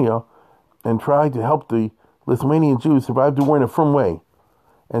Lithuania and try to help the Lithuanian Jews survive the war in a firm way.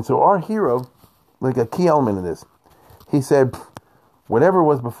 And so our hero, like a key element in this, he said, whatever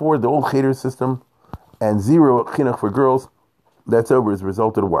was before the old Cheder system and zero chinuch for girls, that's over as a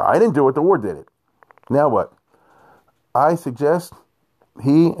result of the war. I didn't do it, the war did it. Now what? I suggest,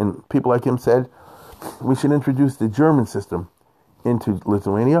 he and people like him said, we should introduce the German system into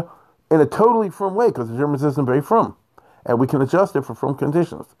Lithuania in a totally firm way, because the German system is very firm, and we can adjust it for firm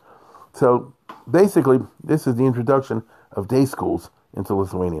conditions. So basically, this is the introduction of day schools into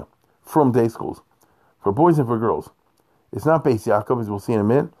Lithuania, from day schools, for boys and for girls. It's not Beis Yaakov, as we'll see in a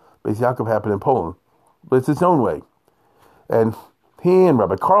minute. Beis Yaakov happened in Poland, but it's its own way. And he and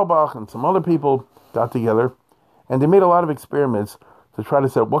Rabbi Karlbach and some other people got together, and they made a lot of experiments to try to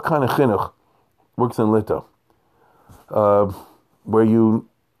set up what kind of chinuch works in Lita,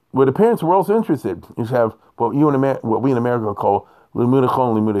 where the parents were also interested. You should have what we in America call Limud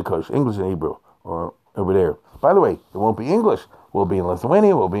Chol and Limud Kosh, English and Hebrew, or over there. By the way, it won't be English. Will be in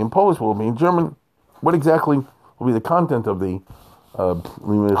Lithuania. Will be in Polish. Will be in German. What exactly will be the content of the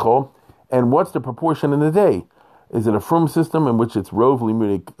Limud Chol, and what's the proportion in the day? Is it a firm system in which it's Rov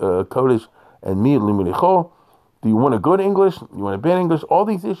Limud Kodesh and Miyut Limud Chol? Do you want a good English? You want a bad English? All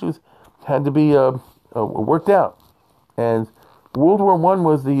these issues had to be worked out. And World War I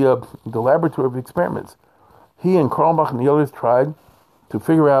was the laboratory of experiments. He and Karlbach and the others tried to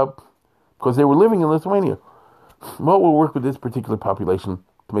figure out, because they were living in Lithuania, what will work with this particular population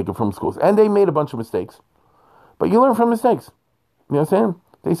to make it from schools. And they made a bunch of mistakes. But you learn from mistakes. You know what I'm saying?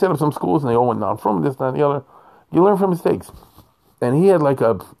 They set up some schools and they all went non from this, that, and the other. You learn from mistakes. And he had like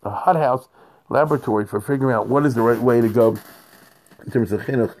a hothouse laboratory for figuring out what is the right way to go in terms of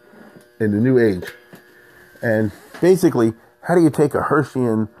chinuch in the new age. And basically, how do you take a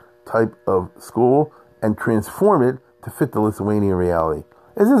Hirschian type of school and transform it to fit the Lithuanian reality?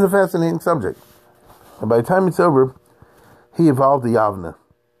 This is a fascinating subject. And by the time it's over, he evolved the Yavna,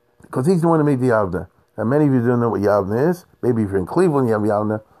 because he's the one who made the Yavna. And many of you don't know what Yavna is. Maybe if you're in Cleveland, you have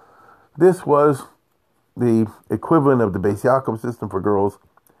Yavna. This was the equivalent of the Beis Yaakov system for girls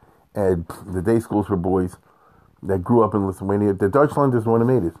and the day schools for boys that grew up in Lithuania. The Deutschland is the one who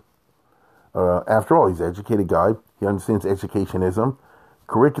made it. After all, he's an educated guy. He understands educationism,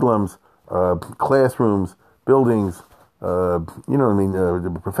 curriculums, classrooms, buildings,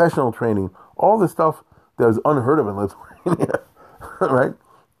 the professional training, all the stuff that was unheard of in Lithuania, right?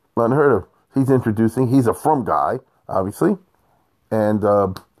 Unheard of. He's a from guy, obviously, and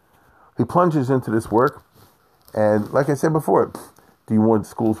he plunges into this work. And like I said before, do you want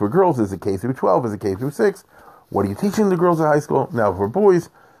schools for girls? Is it K through 12? Is it K through 6? What are you teaching the girls at high school? Now for boys,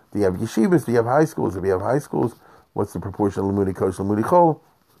 do you have yeshivas? Do you have high schools? If you have high schools, what's the proportion of Limudi Kosh, Limudi Chol?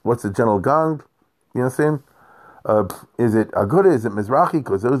 What's the general gang? You know what I'm saying? Is it Aguda? Is it Mizrahi?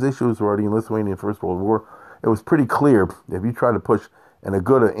 Because those issues were already in Lithuania in the First World War. It was pretty clear that if you try to push an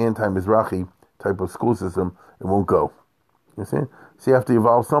Aguda anti-Mizrahi type of school system, it won't go. You know what I'm saying? So you have to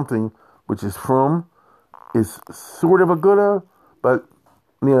evolve something which is is sort of Aguda, but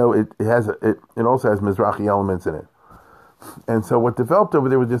it also has Mizrahi elements in it. And so what developed over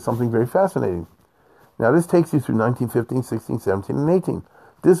there was just something very fascinating. Now this takes you through 1915, 16, 17, and 18.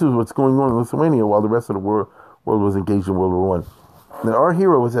 This is what's going on in Lithuania while the rest of the world was engaged in World War I. Now our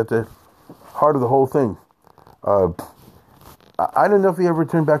hero was at the heart of the whole thing. I don't know if he ever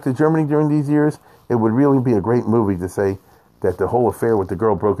returned back to Germany during these years. It would really be a great movie to say that the whole affair with the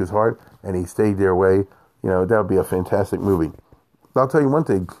girl broke his heart and he stayed their way. That would be a fantastic movie. I'll tell you one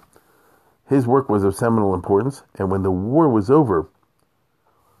thing. His work was of seminal importance, and when the war was over,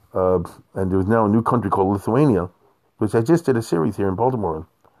 and there was now a new country called Lithuania, which I just did a series here in Baltimore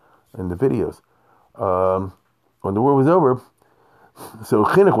in the videos. When the war was over, so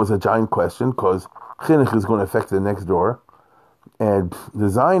chinuch was a giant question, because chinuch is going to affect the next door, and the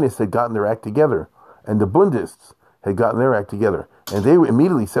Zionists had gotten their act together, and the Bundists had gotten their act together, and they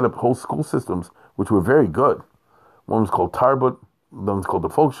immediately set up whole school systems, which were very good. One was called Tarbut, one was called the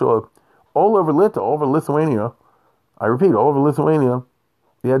Volksschule. All over Lithuania, I repeat, all over Lithuania,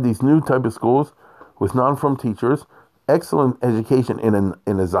 they had these new type of schools with non-frum teachers, excellent education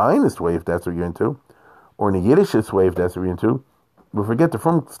in a Zionist way, if that's what you're into, or in a Yiddishist way, if that's what you're into. But forget the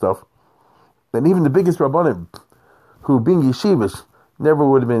frum stuff. And even the biggest Rabbanim, who being yeshivish, never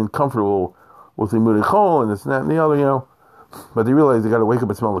would have been comfortable with Limudei Chol and this and that and the other, But they realized they got to wake up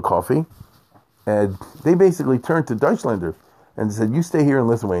and smell the coffee. And they basically turned to Deutschlander and said, you stay here in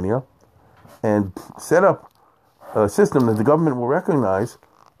Lithuania and set up a system that the government will recognize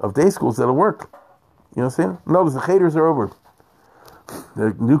of day schools that'll work. You know what I'm saying? Notice the chaters are over.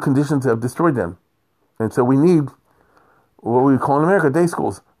 The new conditions have destroyed them. And so we need what we call in America day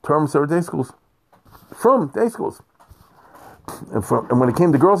schools, term served day schools, from day schools. And when it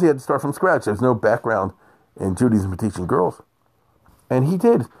came to girls, he had to start from scratch. There's no background in Judaism for teaching girls. And he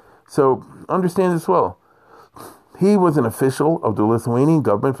did. So understand this well. He was an official of the Lithuanian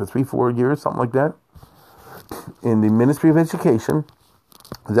government for 3-4 years, something like that, in the Ministry of Education.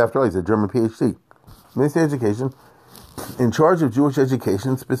 Because after all, he's a German PhD. Ministry of Education, in charge of Jewish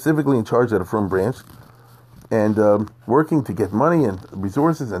education, specifically in charge of the Frum branch, and working to get money and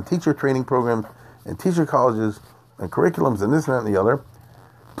resources and teacher training programs and teacher colleges and curriculums and this and that and the other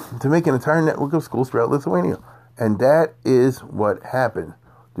to make an entire network of schools throughout Lithuania. And that is what happened.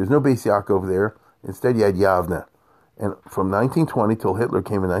 There's no Beis Yaakov there. Instead, you had Yavne. And from 1920 till Hitler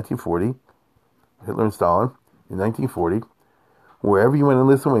came in 1940, Hitler and Stalin in 1940, wherever you went in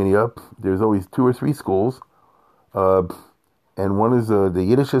Lithuania, there's always 2 or 3 schools. And one is the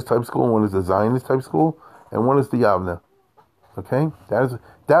Yiddishist type school, and one is the Zionist type school, and one is the Yavne. Okay?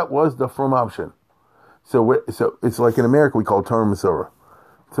 That was the Frum option. So it's like in America, we call it Torah Masorah.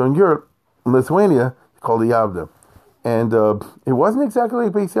 So in Europe, in Lithuania, it's called the Yavne. And it wasn't exactly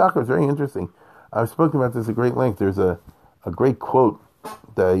like Beis Yaakov. It's very interesting. I've spoken about this at great length. There's a great quote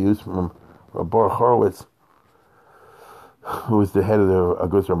that I used from Baruch Horowitz, who was the head of the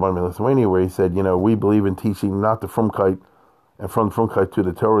Agudas Rabbanim in Lithuania, where he said, we believe in teaching not the Frumkeit and from Frumkeit to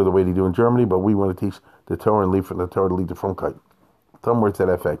the Torah the way they do in Germany, but we want to teach the Torah and leave from the Torah to lead to Frumkeit. Somewhere to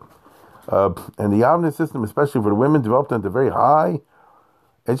that effect. And the Yavne system, especially for the women, developed into very high,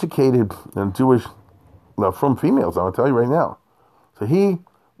 educated and Jewish Frum females, I'm going to tell you right now. So he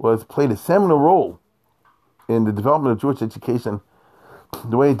played a seminal role in the development of Jewish education,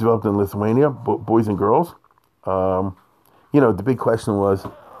 the way it developed in Lithuania, boys and girls. The big question was,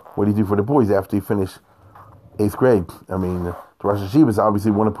 what do you do for the boys after you finish 8th grade? I mean, the Rosh Yeshivas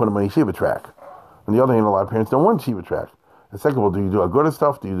obviously want to put them on a yeshiva track. On the other hand, a lot of parents don't want yeshiva track. And second of all, do you do Agudah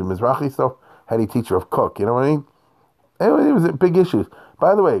stuff? Do you do Mizrahi stuff? How do you teach her of cook? You know what I mean? Anyway, it was a big issue.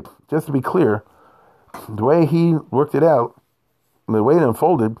 By the way, just to be clear, the way he worked it out, the way it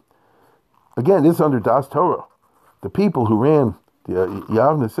unfolded, again, this is under Das Torah. The people who ran the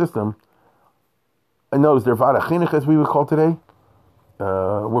Yavne system, and notice they're Vada Chinuch, as we would call today,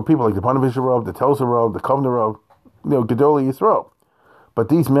 were people like the Panovich Rav, the Telsa Rav, the Kovner Rav, Gedolei Yisrael. But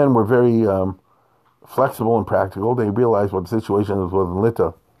these men were very flexible and practical. They realized what the situation was in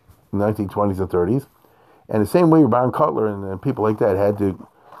Lita in the 1920s and 30s. And the same way Baron Cutler and people like that had to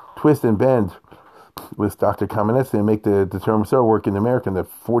twist and bend with Dr. Kamenetsky and make the term SIR work in America in the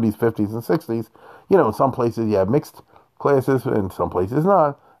 40s, 50s, and 60s. In some places you have mixed classes, and some places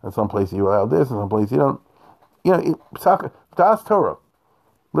not. And some places you allow this, and some places you don't. Das Torah.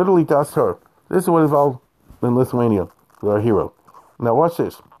 Literally Das Torah. This is what involved in Lithuania with our hero. Now watch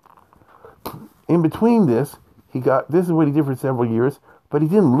this. In between this is what he did for several years, but he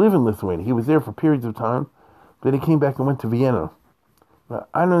didn't live in Lithuania. He was there for periods of time. Then he came back and went to Vienna. Now,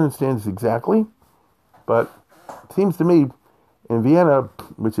 I don't understand this exactly, but it seems to me in Vienna,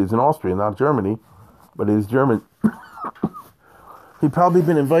 which is in Austria, not Germany, but it is German, he'd probably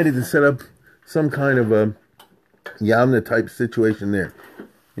been invited to set up some kind of a Yavne type situation there.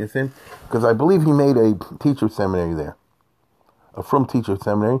 You understand? Because I believe he made a teacher seminary there, a Frum teacher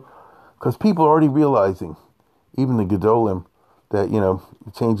seminary, because people are already realizing, even the Gedolim, that,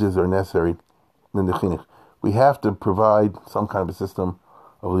 changes are necessary in the chinuch. We have to provide some kind of a system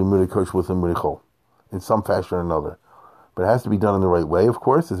of limudei kosher with limudei chol in some fashion or another. But it has to be done in the right way, of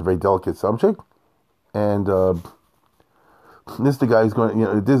course. It's a very delicate subject. And this the guy who's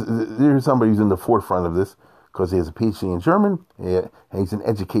going, there's somebody who's in the forefront of this because he has a PhD in German. He's an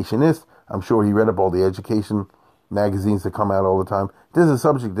educationist. I'm sure he read up all the education magazines that come out all the time. This is a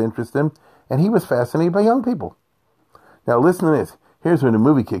subject that interests him. And he was fascinated by young people. Now listen to this. Here's where the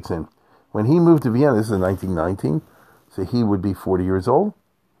movie kicks in. When he moved to Vienna, this is 1919, so he would be 40 years old.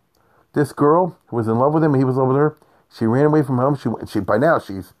 This girl who was in love with him, he was in love with her. She ran away from home. She by now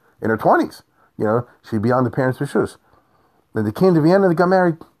she's in her 20s. She'd be on the parents' rishus. Then they came to Vienna. They got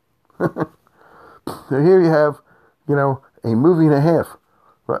married. So here you have, a movie and a half.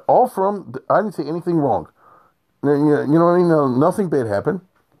 Right? All from I didn't say anything wrong. You know what I mean? No, nothing bad happened.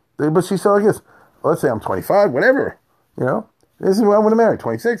 But she said like this. Let's say I'm 25, whatever. This is what I want to marry.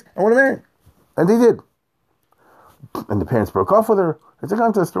 26, I want to marry. And they did. And the parents broke off with her. It's a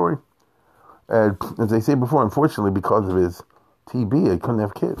contest story. And as they say before, unfortunately, because of his TB, he couldn't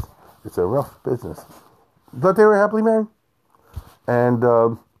have kids. It's a rough business. But they were happily married. And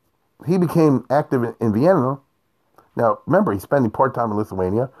he became active in Vienna. Now, remember, he's spending part-time in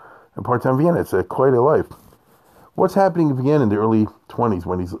Lithuania and part-time in Vienna. It's quite a life. What's happening in Vienna in the early 20s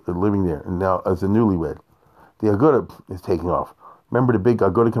when he's living there, and now as a newlywed? The Aguda is taking off. Remember the big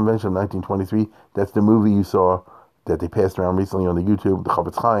Aguda convention of 1923? That's the movie you saw that they passed around recently on the YouTube, the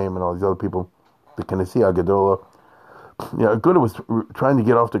Chofetz Chaim and all these other people, the Knesset Agadola. Aguda was trying to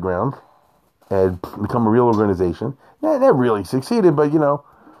get off the ground and become a real organization. That really succeeded, but,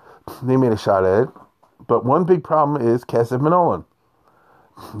 they made a shot at it. But one big problem is Kesef Minolan.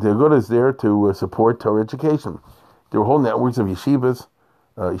 The Aguda is there to support Torah education. There were whole networks of yeshivas,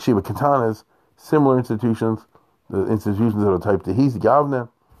 yeshiva katanas, similar institutions, the institutions that are type Tehiz, Gavna.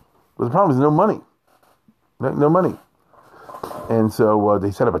 But the problem is no money. No money. And so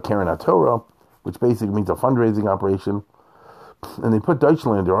they set up a Keren HaTorah, which basically means a fundraising operation. And they put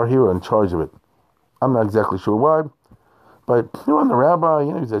Deutschlander, our hero, in charge of it. I'm not exactly sure why. But, I'm the rabbi,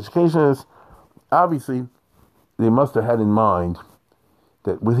 he's an educationist. Obviously, they must have had in mind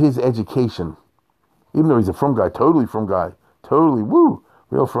that with his education, even though he's a frum guy, totally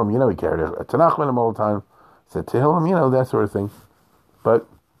real frum, he carried a Tanakh with him all the time, said Tehillim, that sort of thing. But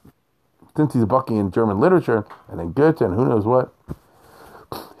since he's a bucky in German literature, and in Goethe, and who knows what,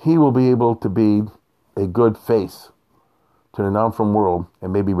 he will be able to be a good face to the non-frum world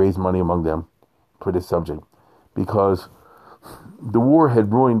and maybe raise money among them for this subject. Because the war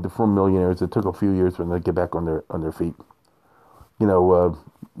had ruined the frum millionaires. It took a few years for them to get back on their feet.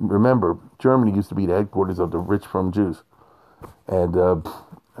 Remember, Germany used to be the headquarters of the rich frum Jews. And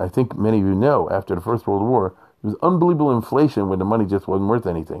I think many of you know, after the First World War, there was unbelievable inflation when the money just wasn't worth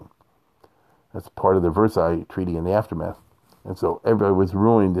anything. That's part of the Versailles Treaty in the aftermath. And so everybody was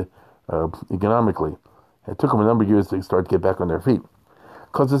ruined economically. It took them a number of years to start to get back on their feet.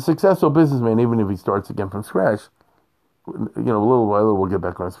 Because a successful businessman, even if he starts again from scratch, a little while will get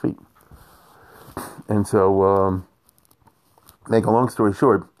back on his feet. And so, make a long story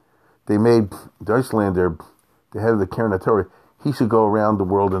short, they made Deutschlander, the head of the Keren HaTorah, he should go around the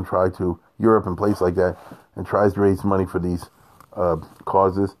world and try to, Europe and places like that, and tries to raise money for these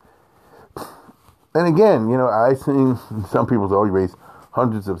causes. And again, I've seen some people say, he raised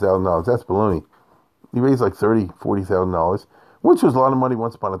hundreds of thousands of dollars. That's baloney. He raised like $30,000, $40,000, which was a lot of money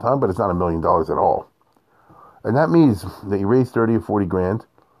once upon a time, but it's not $1 million at all. And that means that you raise 30 or 40 grand,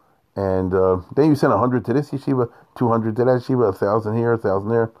 and then you send 100 to this yeshiva, 200 to that yeshiva, 1,000 here, 1,000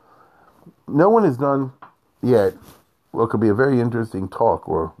 there. No one has done yet what could be a very interesting talk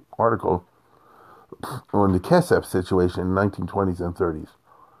or article on the Kesef situation in the 1920s and 30s,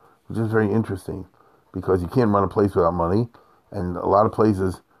 which is very interesting because you can't run a place without money, and a lot of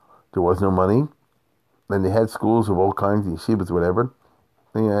places there was no money, and they had schools of all kinds, yeshivas, whatever.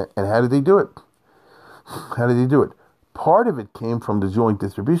 And how did they do it? Part of it came from the Joint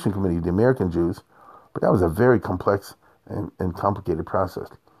Distribution Committee, the American Jews, but that was a very complex and complicated process.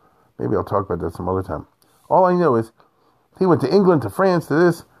 Maybe I'll talk about that some other time. All I know is he went to England, to France, to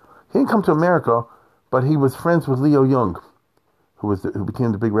this. He didn't come to America, but he was friends with Leo Young, who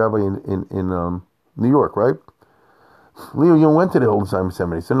became the big rabbi in New York, right? Leo Young went to the Hildesheim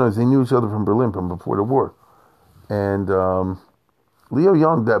Seminary, so they knew each other from Berlin, from before the war. And Leo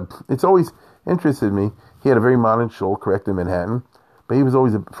Young, it's always interested me. He had a very modern shul, correct, in Manhattan, but he was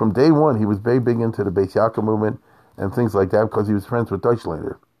always, from day one, he was very big into the Beis Yaakov movement and things like that because he was friends with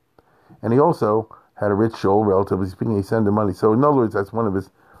Deutschlander. And he also had a rich shul, relatively speaking. He sent him money. So in other words, that's one of his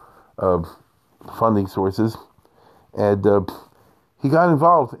funding sources. And he got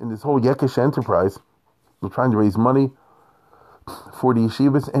involved in this whole Yekish enterprise of trying to raise money for the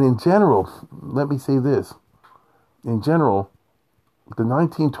yeshivas. And in general, let me say this. In general, the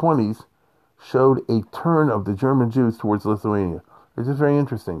 1920s showed a turn of the German Jews towards Lithuania. It's just very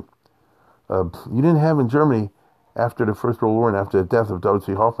interesting. You didn't have in Germany, after the First World War and after the death of David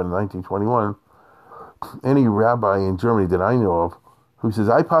Zvi Hoffman in 1921, any rabbi in Germany that I know of who says,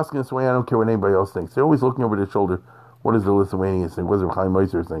 I paskin this way, I don't care what anybody else thinks. They're always looking over their shoulder, what does the Lithuanians think, what does Chaim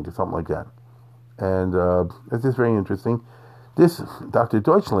Meiser think, or something like that. And it's just very interesting. This Dr.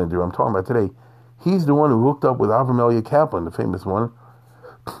 Deutschlander I'm talking about today, he's the one who hooked up with Avram Elia Kaplan, the famous one,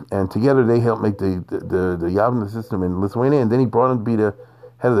 and together they helped make the Yavna system in Lithuania, and then he brought him to be the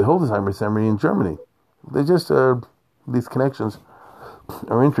head of the Hildesheimer Seminary in Germany. They just, these connections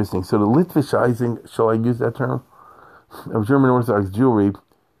are interesting. So the Litvischizing, shall I use that term, of German Orthodox Jewry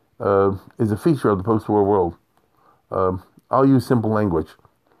is a feature of the post-war world. I'll use simple language.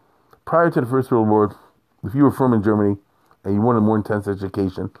 Prior to the First World War, if you were from in Germany and you wanted more intense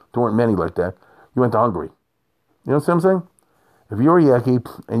education, there weren't many like that, you went to Hungary. You know what I'm saying? If you were a Yaki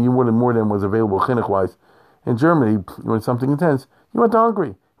and you wanted more than was available chinuch-wise in Germany, you wanted something intense, you went to Hungary.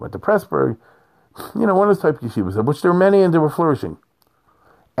 You went to Pressburg, one of those type of yeshivas, of which there were many and they were flourishing.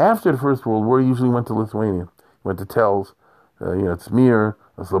 After the First World War, you usually went to Lithuania. You went to Telz, Zmir,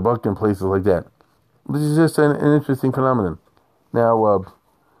 Slobodka, places like that. This is just an interesting phenomenon. Now,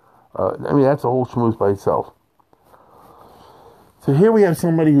 that's a whole schmooze by itself. So here we have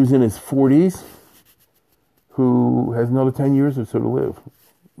somebody who's in his 40s, who has another 10 years or so to live.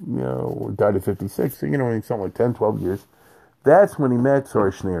 Or died at 56, so, something like 10, 12 years. That's when he met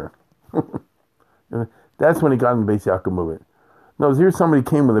Sarah Schneer. That's when he got in the Beis Yaakov movement. Now, here's somebody who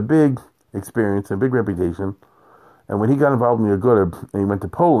came with a big experience, a big reputation, and when he got involved in the Aguda, and he went to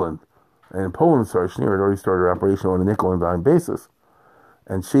Poland, and in Poland, Sarah Schneer had already started her operation on a nickel and dime basis.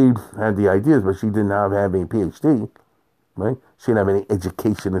 And she had the ideas, but she did not have a PhD, right? She didn't have any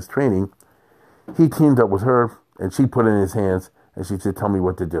educationist training. He teamed up with her, and she put it in his hands, and she said, tell me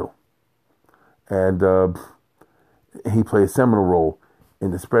what to do. And he played a seminal role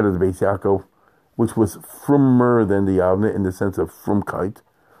in the spread of the Beis Yaakov, which was frummer than the Yavna in the sense of frumkeit.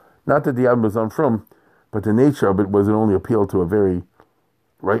 Not that the Yavna was unfrum, but the nature of it was it only appealed to a very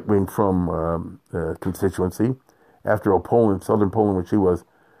right-wing frum constituency. After all, Poland, southern Poland, which she was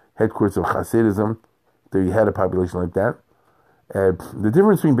headquarters of Hasidism, there you had a population like that. The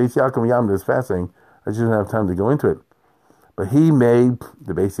difference between Beis Yaakov and Yavna is fascinating. I just don't have time to go into it. But he made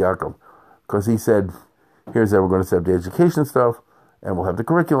the Beis Yaakov because he said, here's how we're going to set up the education stuff, and we'll have the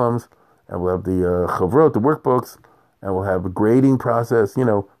curriculums, and we'll have the chavrot, the workbooks, and we'll have a grading process,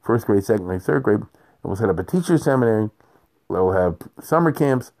 first grade, second grade, third grade, and we'll set up a teacher seminary, we'll have summer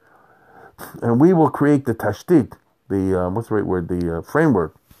camps, and we will create the tashtit, the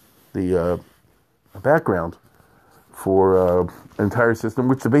framework, the background for an entire system,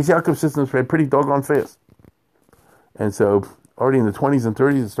 which the Beis Yaakov system spread pretty doggone fast. And so already in the 20s and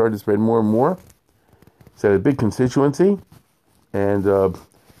 30s, it started to spread more and more. It's had a big constituency. And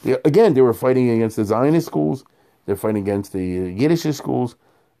again, they were fighting against the Zionist schools. They're fighting against the Yiddish schools.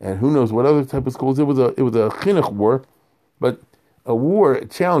 And who knows what other type of schools. It was a chinuch war. But a war, a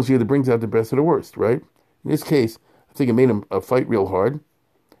challenge here that brings out the best of the worst, right? In this case, I think it made him fight real hard.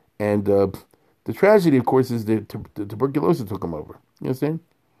 And the tragedy, of course, is that the tuberculosis took him over. You understand?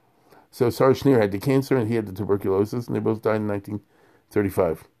 So Sarah Schneer had the cancer and he had the tuberculosis, and they both died in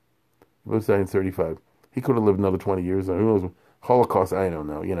 1935. They both died in 35. He could have lived another 20 years. Who knows? Holocaust, I don't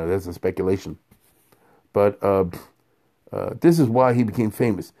know. That's a speculation. But this is why he became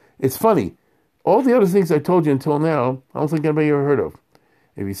famous. It's funny. All the other things I told you until now, I don't think anybody ever heard of.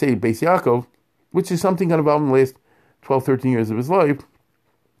 If you say Beis Yaakov, which is something kind of involved in the last 12, 13 years of his life,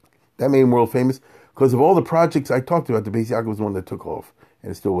 that made him world famous. Because of all the projects I talked about, the Beis Yaakov was the one that took off.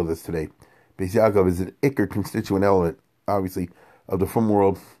 And is still with us today. Beis Yaakov is an Iker constituent element, obviously, of the frum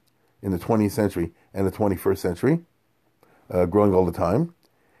world in the 20th century and the 21st century, growing all the time.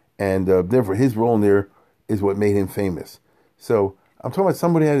 And therefore, his role in there is what made him famous. So, I'm talking about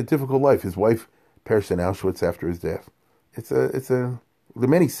somebody who had a difficult life. His wife perished in Auschwitz after his death. There are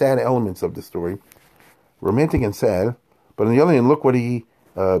many sad elements of the story, romantic and sad, but on the other hand, look what he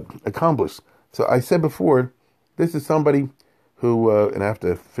accomplished. So, I said before, this is somebody who, and I have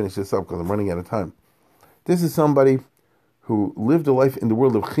to finish this up because I'm running out of time. This is somebody who lived a life in the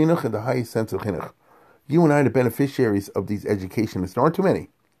world of chinuch in the highest sense of chinuch. You and I are the beneficiaries of these educationists. There aren't too many.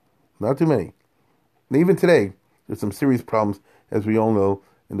 Not too many. And even today, there's some serious problems, as we all know,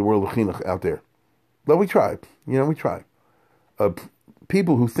 in the world of chinuch out there. But we try. We try.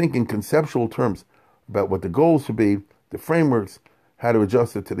 People who think in conceptual terms about what the goals should be, the frameworks, how to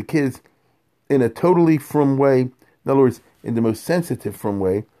adjust it to the kids in a totally frum way. In other words, in the most sensitive frum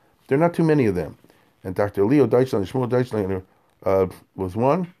way. There are not too many of them. And Dr. Leo Deutschland, Shmuel Deutschlander, was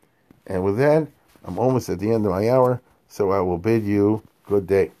one. And with that, I'm almost at the end of my hour, so I will bid you good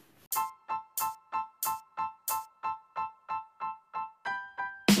day.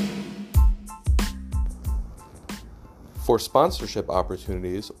 For sponsorship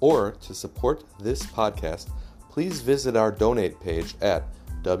opportunities or to support this podcast, please visit our donate page at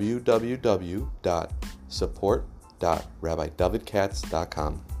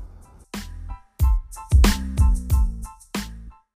www.support.rabbidavidkatz.com.